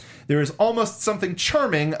humor, there is almost something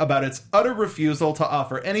charming about its utter refusal to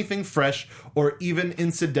offer anything fresh or even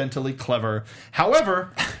incidentally clever.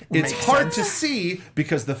 However, it's hard to see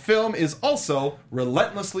because the film is also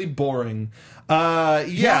relentlessly boring.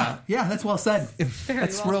 Yeah, that's well said.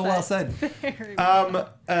 That's real well said.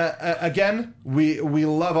 Again, we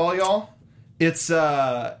love all y'all. It's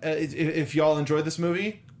if y'all enjoyed this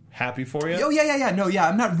movie, happy for you. Oh, yeah. No,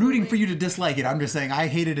 I'm not rooting for you to dislike it. I'm just saying I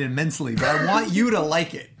hated it immensely, but I want you to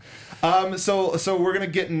like it. So we're going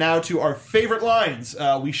to get now to our favorite lines.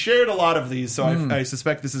 We shared a lot of these, so I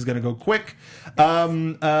suspect this is going to go quick. I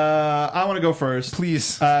want to go first.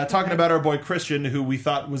 Please. Talking about our boy Christian, who we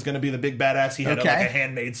thought was going to be the big badass. He had like a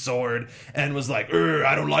handmade sword and was like,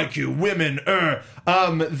 I don't like you, women,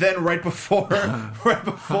 Then right before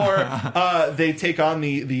they take on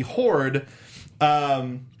the horde,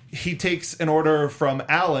 he takes an order from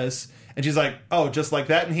Alice, and she's like, oh, just like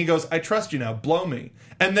that? And he goes, I trust you now, blow me.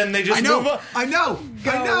 And then they just move on. I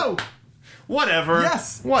know. Whatever.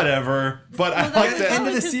 Yes. Whatever. But I like that. End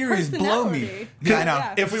of the series, blow me. Yeah, I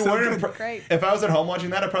know. If we So weren't, great. if I was at home watching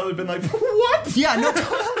that, I'd probably been like, what? Yeah, no,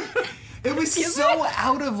 totally. It was so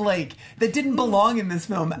out of that didn't belong in this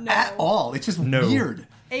film at all. It's just weird.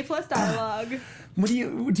 A+ dialogue. What do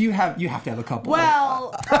you have? You have to have a couple.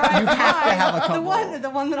 Well, you have to have a couple. The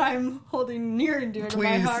one that I'm holding near and dear to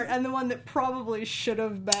my Please. heart, and the one that probably should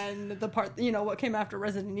have been the part, what came after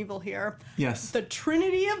Resident Evil here. Yes. The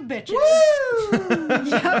Trinity of Bitches. Woo!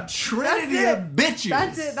 Yep. Trinity of Bitches.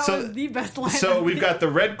 That's it. That was the best line. So we've got the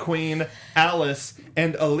Red Queen, Alice,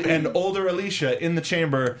 and older Alicia in the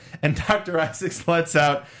chamber, and Dr. Isaacs lets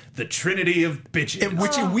out the Trinity of Bitches.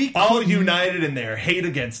 Which we all united in their hate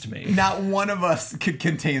against me. Not one of us could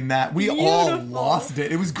contain that. We all lost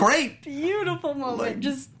it. It was great. Beautiful moment.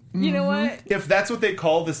 You know what? If that's what they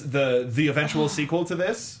call this, the eventual sequel to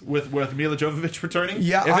this, with Milla Jovovich returning,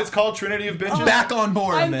 yeah, if it's called Trinity of Bitches, back on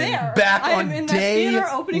board. I'm there. Back I'm on in day that theater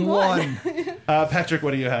opening one. Patrick,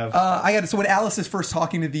 what do you have? So when Alice is first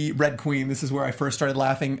talking to the Red Queen, this is where I first started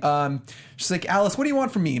laughing. She's like, Alice, what do you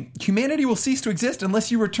want from me? Humanity will cease to exist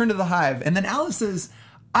unless you return to the hive. And then Alice says,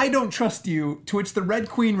 I don't trust you, to which the Red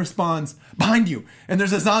Queen responds, behind you. And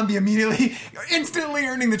there's a zombie immediately, instantly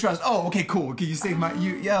earning the trust. Oh, okay, cool. Can you save got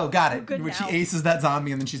it. Which she aces that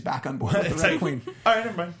zombie, and then she's back on board with the Red Queen. All right,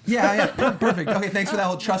 never mind. Yeah, perfect. Okay, thanks for that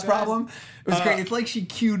whole trust problem. It was great. It's like she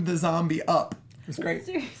queued the zombie up. It was great.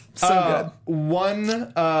 So good. One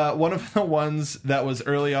of the ones that was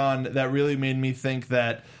early on that really made me think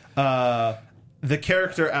that the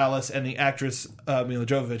character Alice and the actress Milla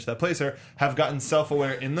Jovovich that plays her have gotten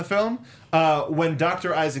self-aware in the film when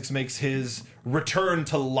Dr. Isaacs makes his return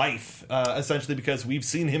to life, essentially because we've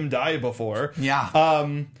seen him die before. Yeah.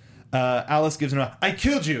 Alice gives him I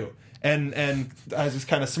killed you, and Isaacs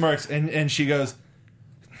kind of smirks, and she goes,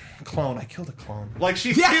 clone, I killed a clone. Like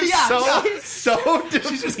she feels so defeated.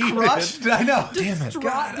 She's just crushed. I know. Damn it.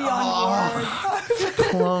 Distraught beyond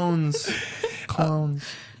words. Clones.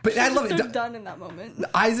 But I love so it. done in that moment.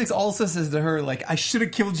 Isaacs also says to her, I should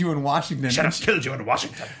have killed you in Washington. Should have killed you in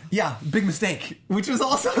Washington. Yeah, big mistake. Which was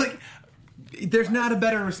also there's not a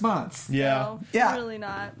better response. Yeah. No, Yeah. really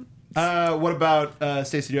not. What about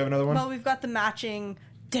Stacey? Do you have another one? Well, we've got the matching.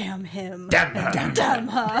 Damn him. Damn her. Damn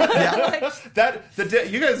her. Yeah.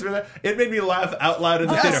 You guys were there. It made me laugh out loud in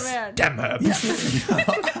the theater. Man. Damn her.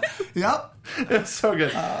 Yep. It's so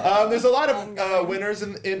good. There's a lot of winners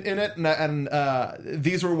in it, and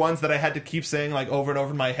these were ones that I had to keep saying over and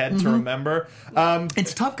over in my head to remember.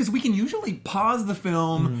 It's tough because we can usually pause the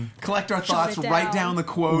film, collect our thoughts, it down. write down the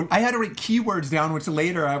quote. I had to write keywords down, which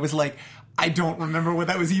later I was like, I don't remember what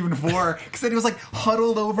that was even for, because it was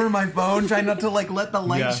huddled over my phone, trying not to let the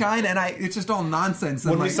light shine, and it's just all nonsense.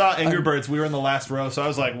 When we saw Angry Birds, we were in the last row, so I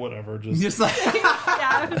was like, whatever, just like.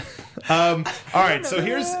 Yeah. all right, so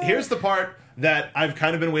here's the part that I've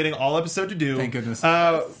kind of been waiting all episode to do. Thank goodness.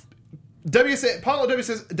 Paulo W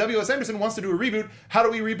says, W.S. Anderson wants to do a reboot. How do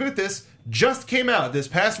we reboot this? Just came out this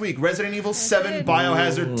past week. Resident Evil 7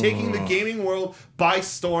 Biohazard, taking the gaming world by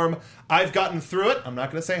storm. I've gotten through it. I'm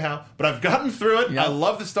not going to say how, but I've gotten through it. Yep. I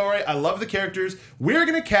love the story. I love the characters. We're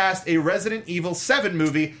going to cast a Resident Evil 7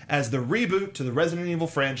 movie as the reboot to the Resident Evil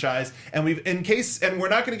franchise. And we're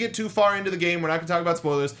not going to get too far into the game. We're not going to talk about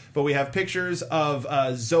spoilers, but we have pictures of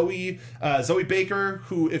Zoe Baker,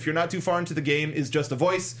 who, if you're not too far into the game, is just a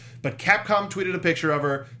voice. But Capcom tweeted a picture of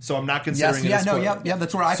her, so I'm not considering it a spoiler. Yeah,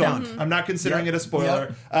 that's where I found. I'm not considering it a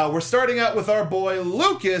spoiler. We're starting out with our boy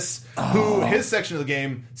Lucas, who his section of the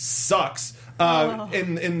game sucks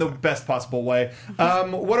in the best possible way.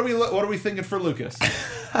 What are we thinking for Lucas?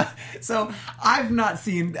 So I've not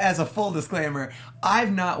seen, as a full disclaimer,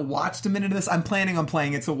 I've not watched a minute of this. I'm planning on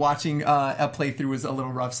playing it, so watching a playthrough was a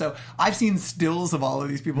little rough. So I've seen stills of all of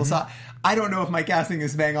these people. So I don't know if my casting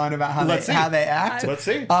is bang on about how they act. Let's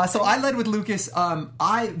see. So I led with Lucas.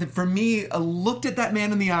 For me, I looked at that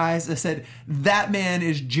man in the eyes. I said, that man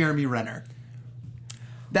is Jeremy Renner.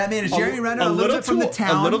 That man is Jeremy Renner, a little bit from the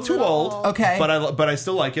town. A little too old. Okay. But I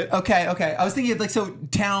still like it. Okay. I was thinking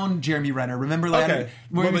town Jeremy Renner. Remember a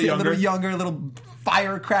little younger, a little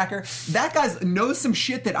firecracker. That guy knows some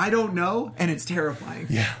shit that I don't know, and it's terrifying.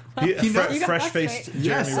 Yeah. Fresh-faced Jeremy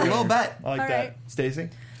Yes, Renner. a little bit. I like All that. right. Stacey?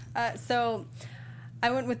 So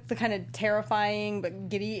I went with the kind of terrifying but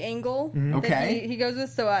giddy angle Okay. that he goes with.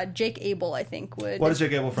 So Jake Abel, I think, would. What is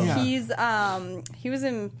Jake Abel from? Yeah. He was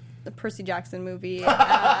in the Percy Jackson movie.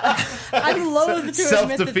 I'm loath to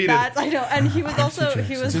admit that. I know, and he was also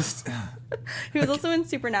he was also in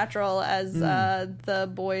Supernatural as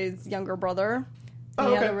the boy's younger brother.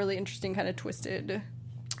 He had a really interesting kind of twisted.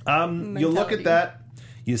 You look at that,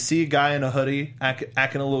 you see a guy in a hoodie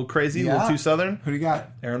acting a little crazy, a little too southern. Who do you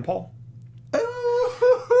got? Aaron Paul.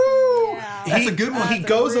 Ooh. That's a good one. He That's a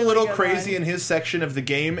goes really a little good crazy one. in his section of the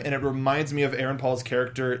game, and it reminds me of Aaron Paul's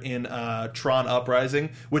character in Tron Uprising,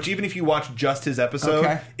 which even if you watch just his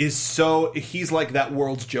episode, he's like that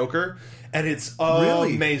world's Joker. And it's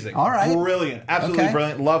amazing. All right. Brilliant. Absolutely Okay.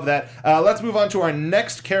 brilliant. Love that. Let's move on to our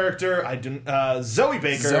next character. Zoe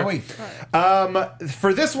Baker. Zoe.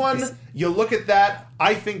 For this one, you look at that,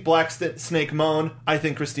 I think Black Snake Moan. I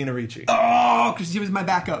think Christina Ricci. Oh, because she was my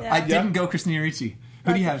backup. Yeah. I didn't go Christina Ricci.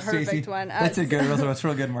 Who do you have, That's a perfect Stacey? one. That's a good one. That's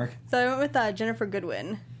real good, Mark. So I went with Jennifer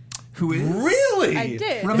Goodwin. Who is? Really? I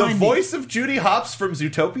did. The Remind me. voice of Judy Hopps from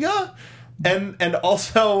Zootopia? And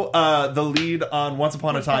also the lead on Once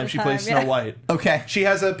Upon a Time. She plays Snow White. Okay. She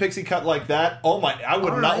has a pixie cut like that. Oh my! I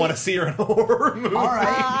would All not right. want to see her in a horror movie. All right.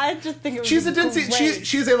 I just think it was She's a great.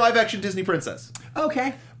 she's a live action Disney princess.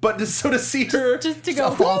 Okay. But to see her just to go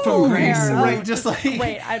fall from "Ooh, grace, Harold." right? Just like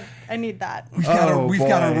Wait, I need that. we've got a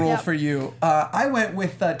boy. role Yep. for you. I went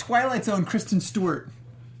with Twilight's own Kristen Stewart.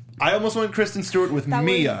 I almost went Kristen Stewart with That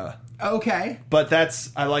Mia, Okay. but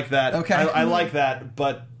I like that. Okay. I like that,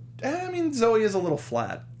 but I mean Zoe is a little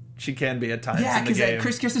flat. She can be at times Yeah, in the game.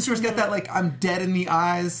 because Kristen Stewart's got that like I'm dead in the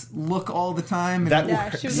eyes look all the time. And That Yeah,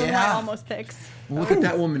 works. she was the one Yeah. I almost picked. look at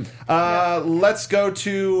that woman. Let's go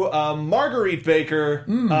to Marguerite Baker,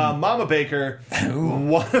 Mama Baker.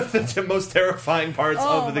 One of the most terrifying parts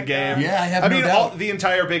Oh of the my game. God. Yeah, I have no mean, doubt. the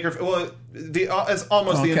entire Baker. Well, as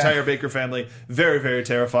almost the Okay. entire Baker family. Very, very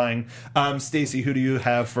terrifying. Stacey, who do you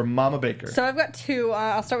have for Mama Baker? So I've got two.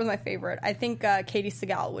 I'll start with my favorite. I think Katie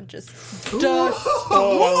Seagal would just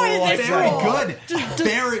Oh, I like Very that. good. Just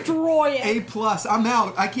Very destroy it. A+. I'm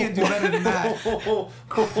out. I can't do better than that.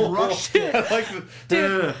 Crushed it. I like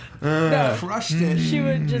Dude, no, Crushed it. she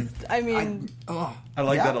would just. I mean, Oh, I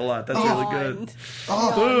like Yeah. that a lot. That's really good. beyond-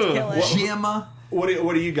 oh, beyond kill it. Jamma. What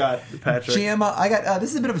do you got, Patrick? Jamma. I got. This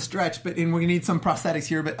is a bit of a stretch, but we're gonna need some prosthetics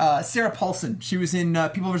here. But Sarah Paulson. She was in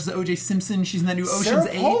People vs. O.J. Simpson. She's in that new Ocean's Sarah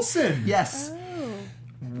 8. Paulson? Yes.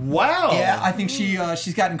 Wow. Yeah, I think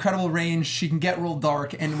she's got incredible range. She can get real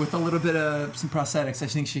dark, and with a little bit of some prosthetics, I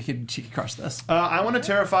think she could crush this. I want to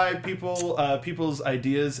terrify people's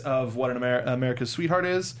ideas of what an America's sweetheart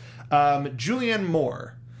is. Julianne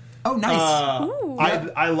Moore. Oh, nice.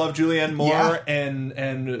 I love Julianne Moore, Yeah.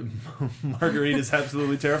 and Marguerite is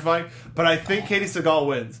absolutely terrifying. But I think Katie Seagal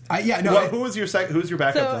wins. Who's your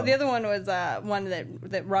backup? So though? the other one was one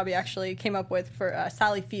that Robbie actually came up with for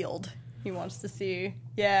Sally Field. He wants to see.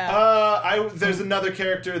 Yeah. There's another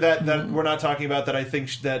character that we're not talking about that I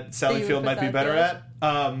think that Sally That you Field would might put be that better good.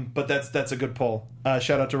 at. But that's a good poll.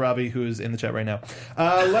 Shout out to Robbie, who's in the chat right now.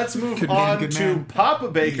 Let's move Good man, on good to man. Papa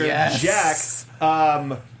Baker, Yes. Jack.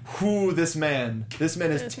 This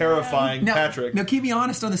man is terrifying, Now, Patrick. Now, keep me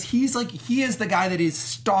honest on this. He is the guy that is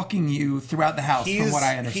stalking you throughout the house, from what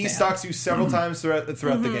I understand. He stalks you several times throughout the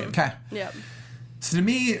game. Okay. Yep. So to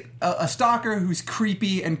me, a stalker who's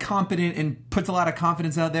creepy and competent and puts a lot of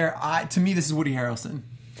confidence out there, to me, this is Woody Harrelson.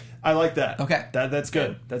 I like that. Okay. That's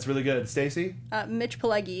good. That's really good. Stacey? Mitch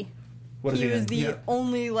Pileggi. What is he was in? the Yeah.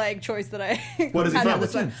 only choice that I What is he had from? on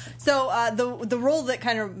What's this he one. in? So the role that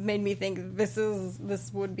kind of made me think this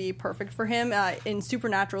would be perfect for him in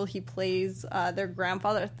Supernatural. He plays their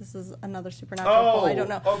grandfather. This is another Supernatural role. I don't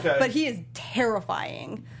know. Okay. But he is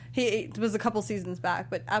terrifying. It was a couple seasons back,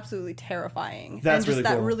 but absolutely terrifying. That's and just really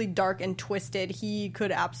that cool. really dark and twisted. He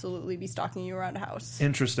could absolutely be stalking you around a house.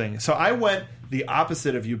 Interesting. So I went the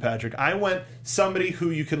opposite of you, Patrick. I went somebody who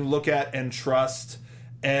you can look at and trust,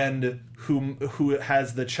 and who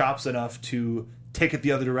has the chops enough to take it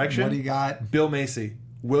the other direction. What do you got? Bill Macy,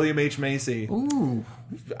 William H. Macy. Ooh.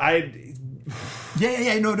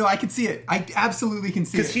 Yeah, No, I can see it. I absolutely can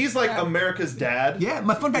see it. because he's like America's dad. Yeah,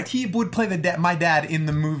 my fun fact, he would play my dad in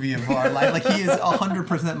the movie of our life. Like, he is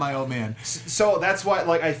 100% my old man. So that's why,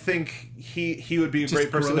 I think he would be a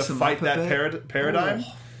great person to gross him fight up a that bit. paradigm.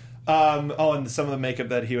 And some of the makeup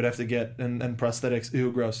that he would have to get and prosthetics.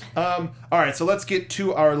 Ew, gross. All right, so let's get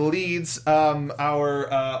to our leads.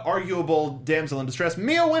 Our arguable damsel in distress,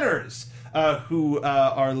 Mia Winters, who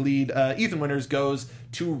our lead, Ethan Winters, goes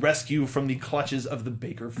to rescue from the clutches of the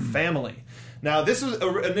Baker family. Now, this was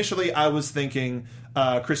initially I was thinking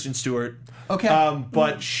Kristen Stewart. Okay.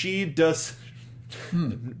 But she does.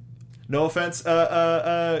 No offense,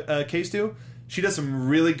 K-Stu. She does some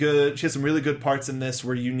really good. She has some really good parts in this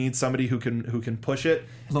where you need somebody who can push it.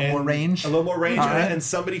 A little more range. A little more range. Right. And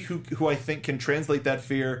somebody who I think can translate that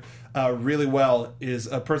fear really well is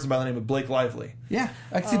a person by the name of Blake Lively. Yeah,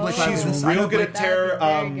 I can see Blake Lively. She's real good at terror.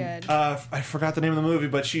 Very good. I forgot the name of the movie,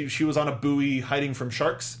 but she was on a buoy hiding from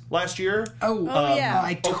sharks last year. Yeah.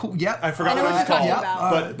 I forgot I know what what it's you're talking called.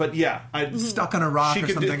 about. But yeah, Stuck on a rock She or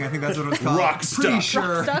could do- something. I think that's what it was called. Rock Pretty stuck.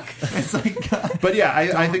 sure. Rock It's like But yeah,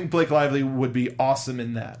 I think Blake Lively would be awesome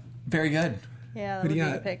in that. very good. Yeah, that Who would do be you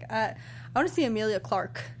a got? pick. I want to see Amelia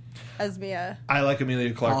Clarke as Mia. I like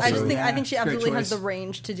Amelia Clarke. Also, I just so think yeah, I think she great absolutely has choice. the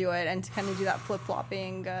range to do it and to kind of do that flip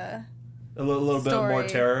flopping. a little bit more story.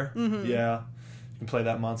 terror. Yeah, you can play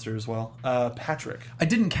that monster as well. Patrick. I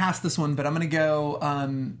didn't cast this one, but I'm going to go.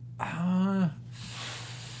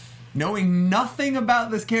 Knowing nothing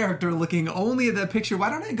about this character, looking only at the picture, why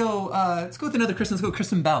don't I go? Let's go with another Kristen. Let's go with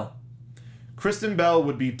Kristen Bell. Kristen Bell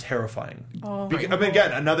would be terrifying. I mean,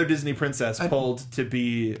 again, another Disney princess pulled to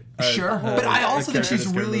be But I also think she's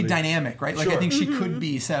really movie. dynamic, right? Like I Sure. think she could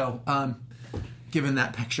be. So, given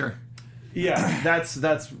that picture, Yeah, that's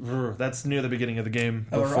near the beginning of the game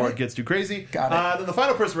before right. it gets too crazy. Got it. Then the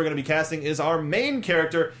final person we're going to be casting is our main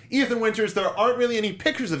character, Ethan Winters. There aren't really any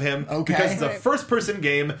pictures of him because it's a Right. first-person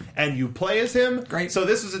game and you play as him. Great. So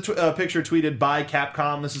this is a picture tweeted by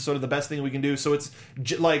Capcom. This is sort of the best thing we can do. So it's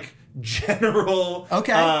like general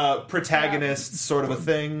protagonist sort of a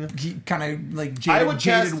thing. kind of like I would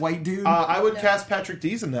jaded cast, white dude. I would cast Patrick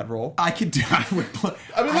Dees in that role. I could do. I would.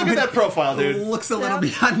 I mean, look at that profile, dude. Looks a little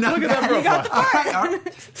Yeah. beyond. Not Look at that bad. profile. All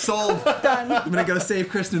right. Sold. Done. I'm gonna go save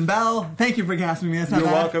Kristen Bell. Thank you for casting me. That's not You're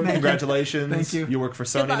bad. welcome. Thank you. Congratulations. Thank you. You work for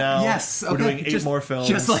Sony luck. now. Yes. Okay. We're doing 8 more films.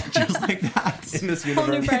 Just like that. in this Whole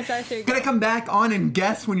new universe. franchise. Here you Can go. I come back on and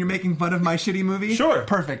guess when you're making fun of my shitty movie? Sure.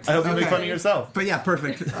 Perfect. I hope you make Okay. fun of yourself. But yeah,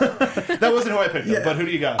 perfect. That wasn't who I picked, though, but who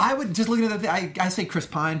do you got? I would just looking at that. I say Chris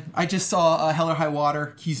Pine. I just saw Hell or High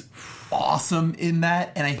Water. He's awesome in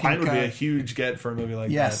that, and I think Pine would be a huge get for a movie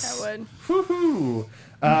like yes. I would. that.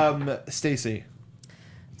 Woohoo! Stacey.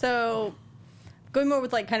 So, going more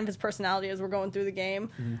with like kind of his personality as we're going through the game,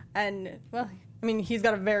 and well, I mean, he's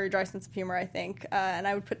got a very dry sense of humor, I think, and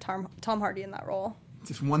I would put Tom Hardy in that role.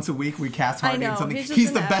 Just once a week we cast Hardy I know, in something. he's just He's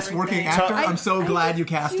in the best working everything. actor. I'm so glad you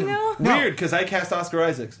cast him. know? No. Weird, because I cast Oscar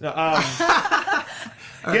Isaacs. No,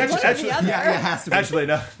 he One or actually, the other. Yeah, it has to be. actually,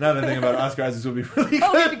 now that I think about it, Oscar Isaacs would be really good.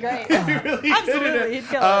 Oh, he'd be great. He'd be really good in Absolutely, it. he'd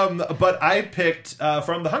kill it. But I picked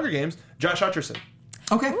from the Hunger Games, Josh Hutcherson.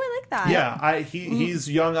 Okay. Oh, I like that. Yeah,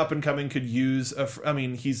 he's young, up and coming. Could use. I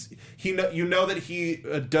mean, you know that he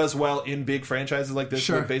does well in big franchises like this,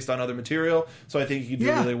 Sure. based on other material. So I think he'd do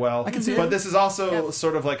Yeah, really well. I can see but it. this is also Yep.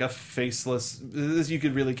 sort of like a faceless. You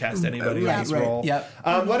could really cast anybody right, in this right. role. Yep.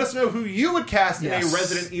 Let us know who you would cast in Yes. a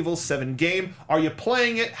Resident Evil 7 game. Are you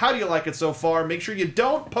playing it? How do you like it so far? Make sure you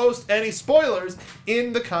don't post any spoilers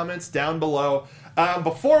in the comments down below.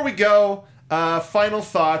 Before we go, final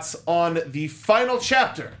thoughts on the final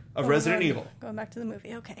chapter of Resident Evil. Going back to the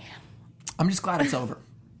movie. Okay. I'm just glad it's over.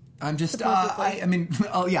 I'm just, Supposedly. I mean,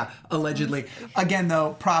 oh yeah, allegedly. Again,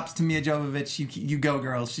 though, props to Milla Jovovich. You go,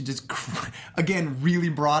 girls. She just, again, really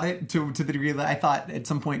brought it to the degree that I thought at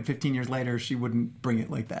some point 15 years later she wouldn't bring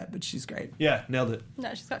it like that, but she's great. Yeah, nailed it. No,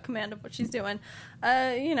 she's got command of what she's doing.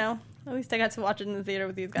 You know, at least I got to watch it in the theater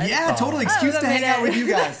with these guys. Yeah, totally. Excuse that to hang made out it- with you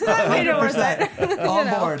guys. that made it worth 100%. it. On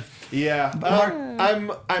You know. board. Yeah,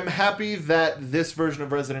 I'm happy that this version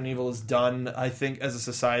of Resident Evil is done. I think as a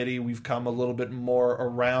society we've come a little bit more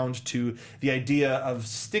around to the idea of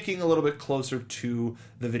sticking a little bit closer to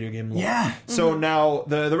the video game lore. Yeah. So now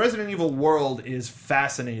the Resident Evil world is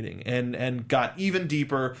fascinating and got even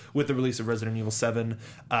deeper with the release of Resident Evil 7.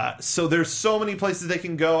 So there's so many places they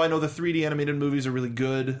can go. I know the 3D animated movies are really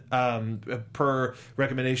good, per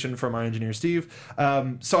recommendation from our engineer Steve.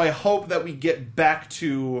 So I hope that we get back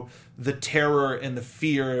to the terror and the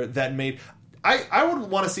fear that made... I would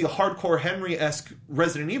want to see a hardcore Henry-esque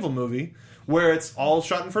Resident Evil movie where it's all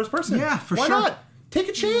shot in first person. Yeah, for Why sure. not? Take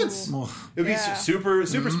a chance. It would be Yeah. super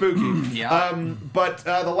spooky. Yeah. But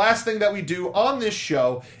the last thing that we do on this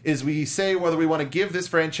show is we say whether we want to give this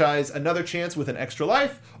franchise another chance with an extra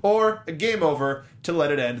life or a game over to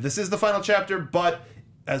let it end. This is the final chapter, but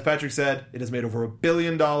as Patrick said, it has made over $1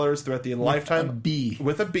 billion throughout the lifetime. a B.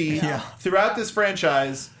 With a B. Yeah. Throughout this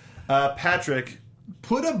franchise, Patrick...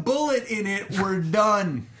 Put a bullet in it. We're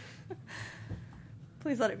done.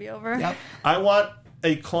 Please let it be over. Yep. I want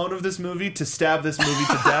a clone of this movie to stab this movie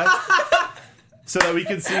to death so that we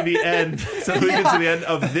can see the end. So that we can see the end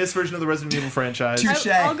of this version of the Resident Evil franchise. Touche.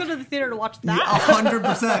 I'll go to the theater to watch that.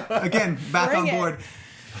 100%. Again, back Bring on it. board.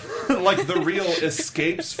 Like the real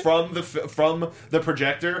escapes from the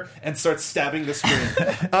projector and starts stabbing the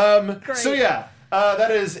screen. Great. So yeah,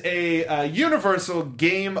 That is a universal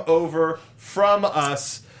game over from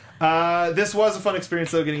us. This was a fun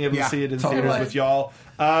experience, though, getting able to see it in theaters with y'all.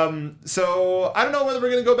 So I don't know whether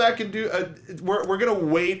we're going to go back and do. We're going to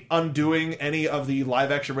wait on doing any of the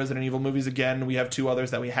live-action Resident Evil movies again. We have 2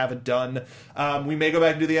 others that we haven't done. We may go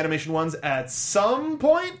back and do the animation ones at some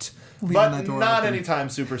point. But not anytime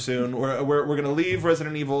super soon. We're going to leave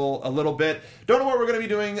Resident Evil a little bit. Don't know what we're going to be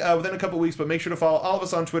doing within a couple weeks, but make sure to follow all of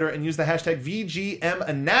us on Twitter and use the hashtag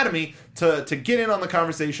VGMAnatomy to get in on the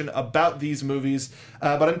conversation about these movies.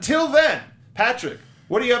 But until then, Patrick,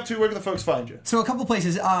 what are you up to? Where can the folks find you? So a couple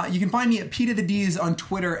places. You can find me at Pete of the Dees on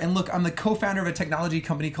Twitter. And look, I'm the co-founder of a technology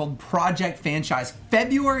company called Project Franchise.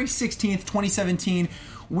 February 16th, 2017,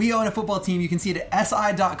 we own a football team. You can see it at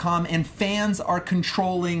SI.com, and fans are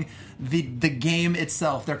controlling the game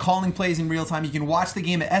itself. They're calling plays in real time. You can watch the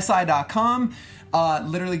game at SI.com.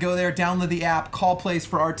 Literally go there, download the app, call plays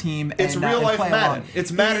for our team. It's real life Madden.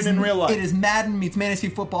 It's Madden in real life. It is Madden meets fantasy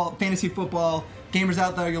football. Gamers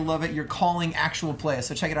out there, you'll love it. You're calling actual plays.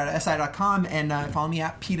 So check it out at SI.com and follow me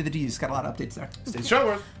at Pete of the D's. Got a lot of updates there. Stacey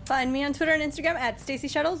Shuttleworth. Find me on Twitter and Instagram at Stacey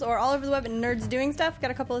Shuttles or all over the web at Nerds Doing Stuff. Got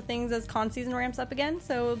a couple of things as con season ramps up again,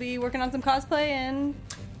 so we'll be working on some cosplay and...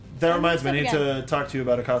 That reminds me, I need to talk to you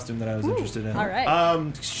about a costume that I was interested in. All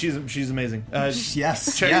right. She's amazing. Yes.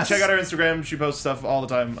 Check out her Instagram. She posts stuff all the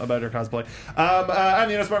time about her cosplay.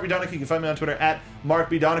 I'm Mark Donica. You can find me on Twitter at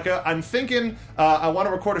Mark Donica. I'm thinking I want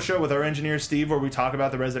to record a show with our engineer Steve where we talk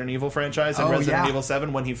about the Resident Evil franchise and Resident Evil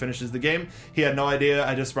 7 when he finishes the game. He had no idea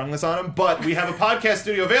I just sprung this on him, but we have a podcast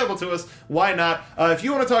studio available to us. Why not? If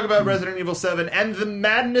you want to talk about Resident Evil 7 and the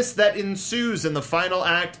madness that ensues in the final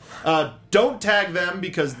act, don't tag them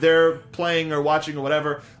because they're playing or watching or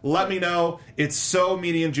whatever. Let me know. It's so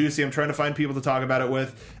meaty and juicy. I'm trying to find people to talk about it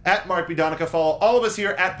with. At Mark Donica. Follow all of us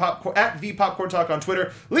here at the Popcorn Talk on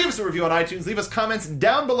Twitter. Leave us a review on iTunes. Leave us comments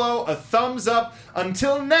down below. A thumbs up.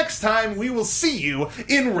 Until next time, we will see you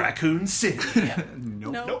in Raccoon City.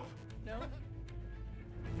 Nope.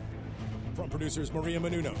 From producers Maria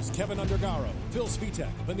Menounos, Kevin Undergaro, Phil Svitek,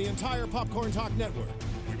 and the entire Popcorn Talk Network,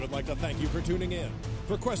 we would like to thank you for tuning in.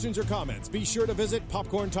 For questions or comments, be sure to visit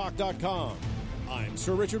popcorntalk.com. I'm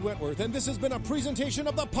Sir Richard Wentworth, and this has been a presentation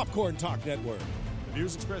of the Popcorn Talk Network. The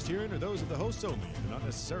views expressed herein are those of the hosts only and do not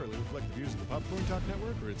necessarily reflect the views of the Popcorn Talk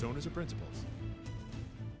Network or its owners or principals.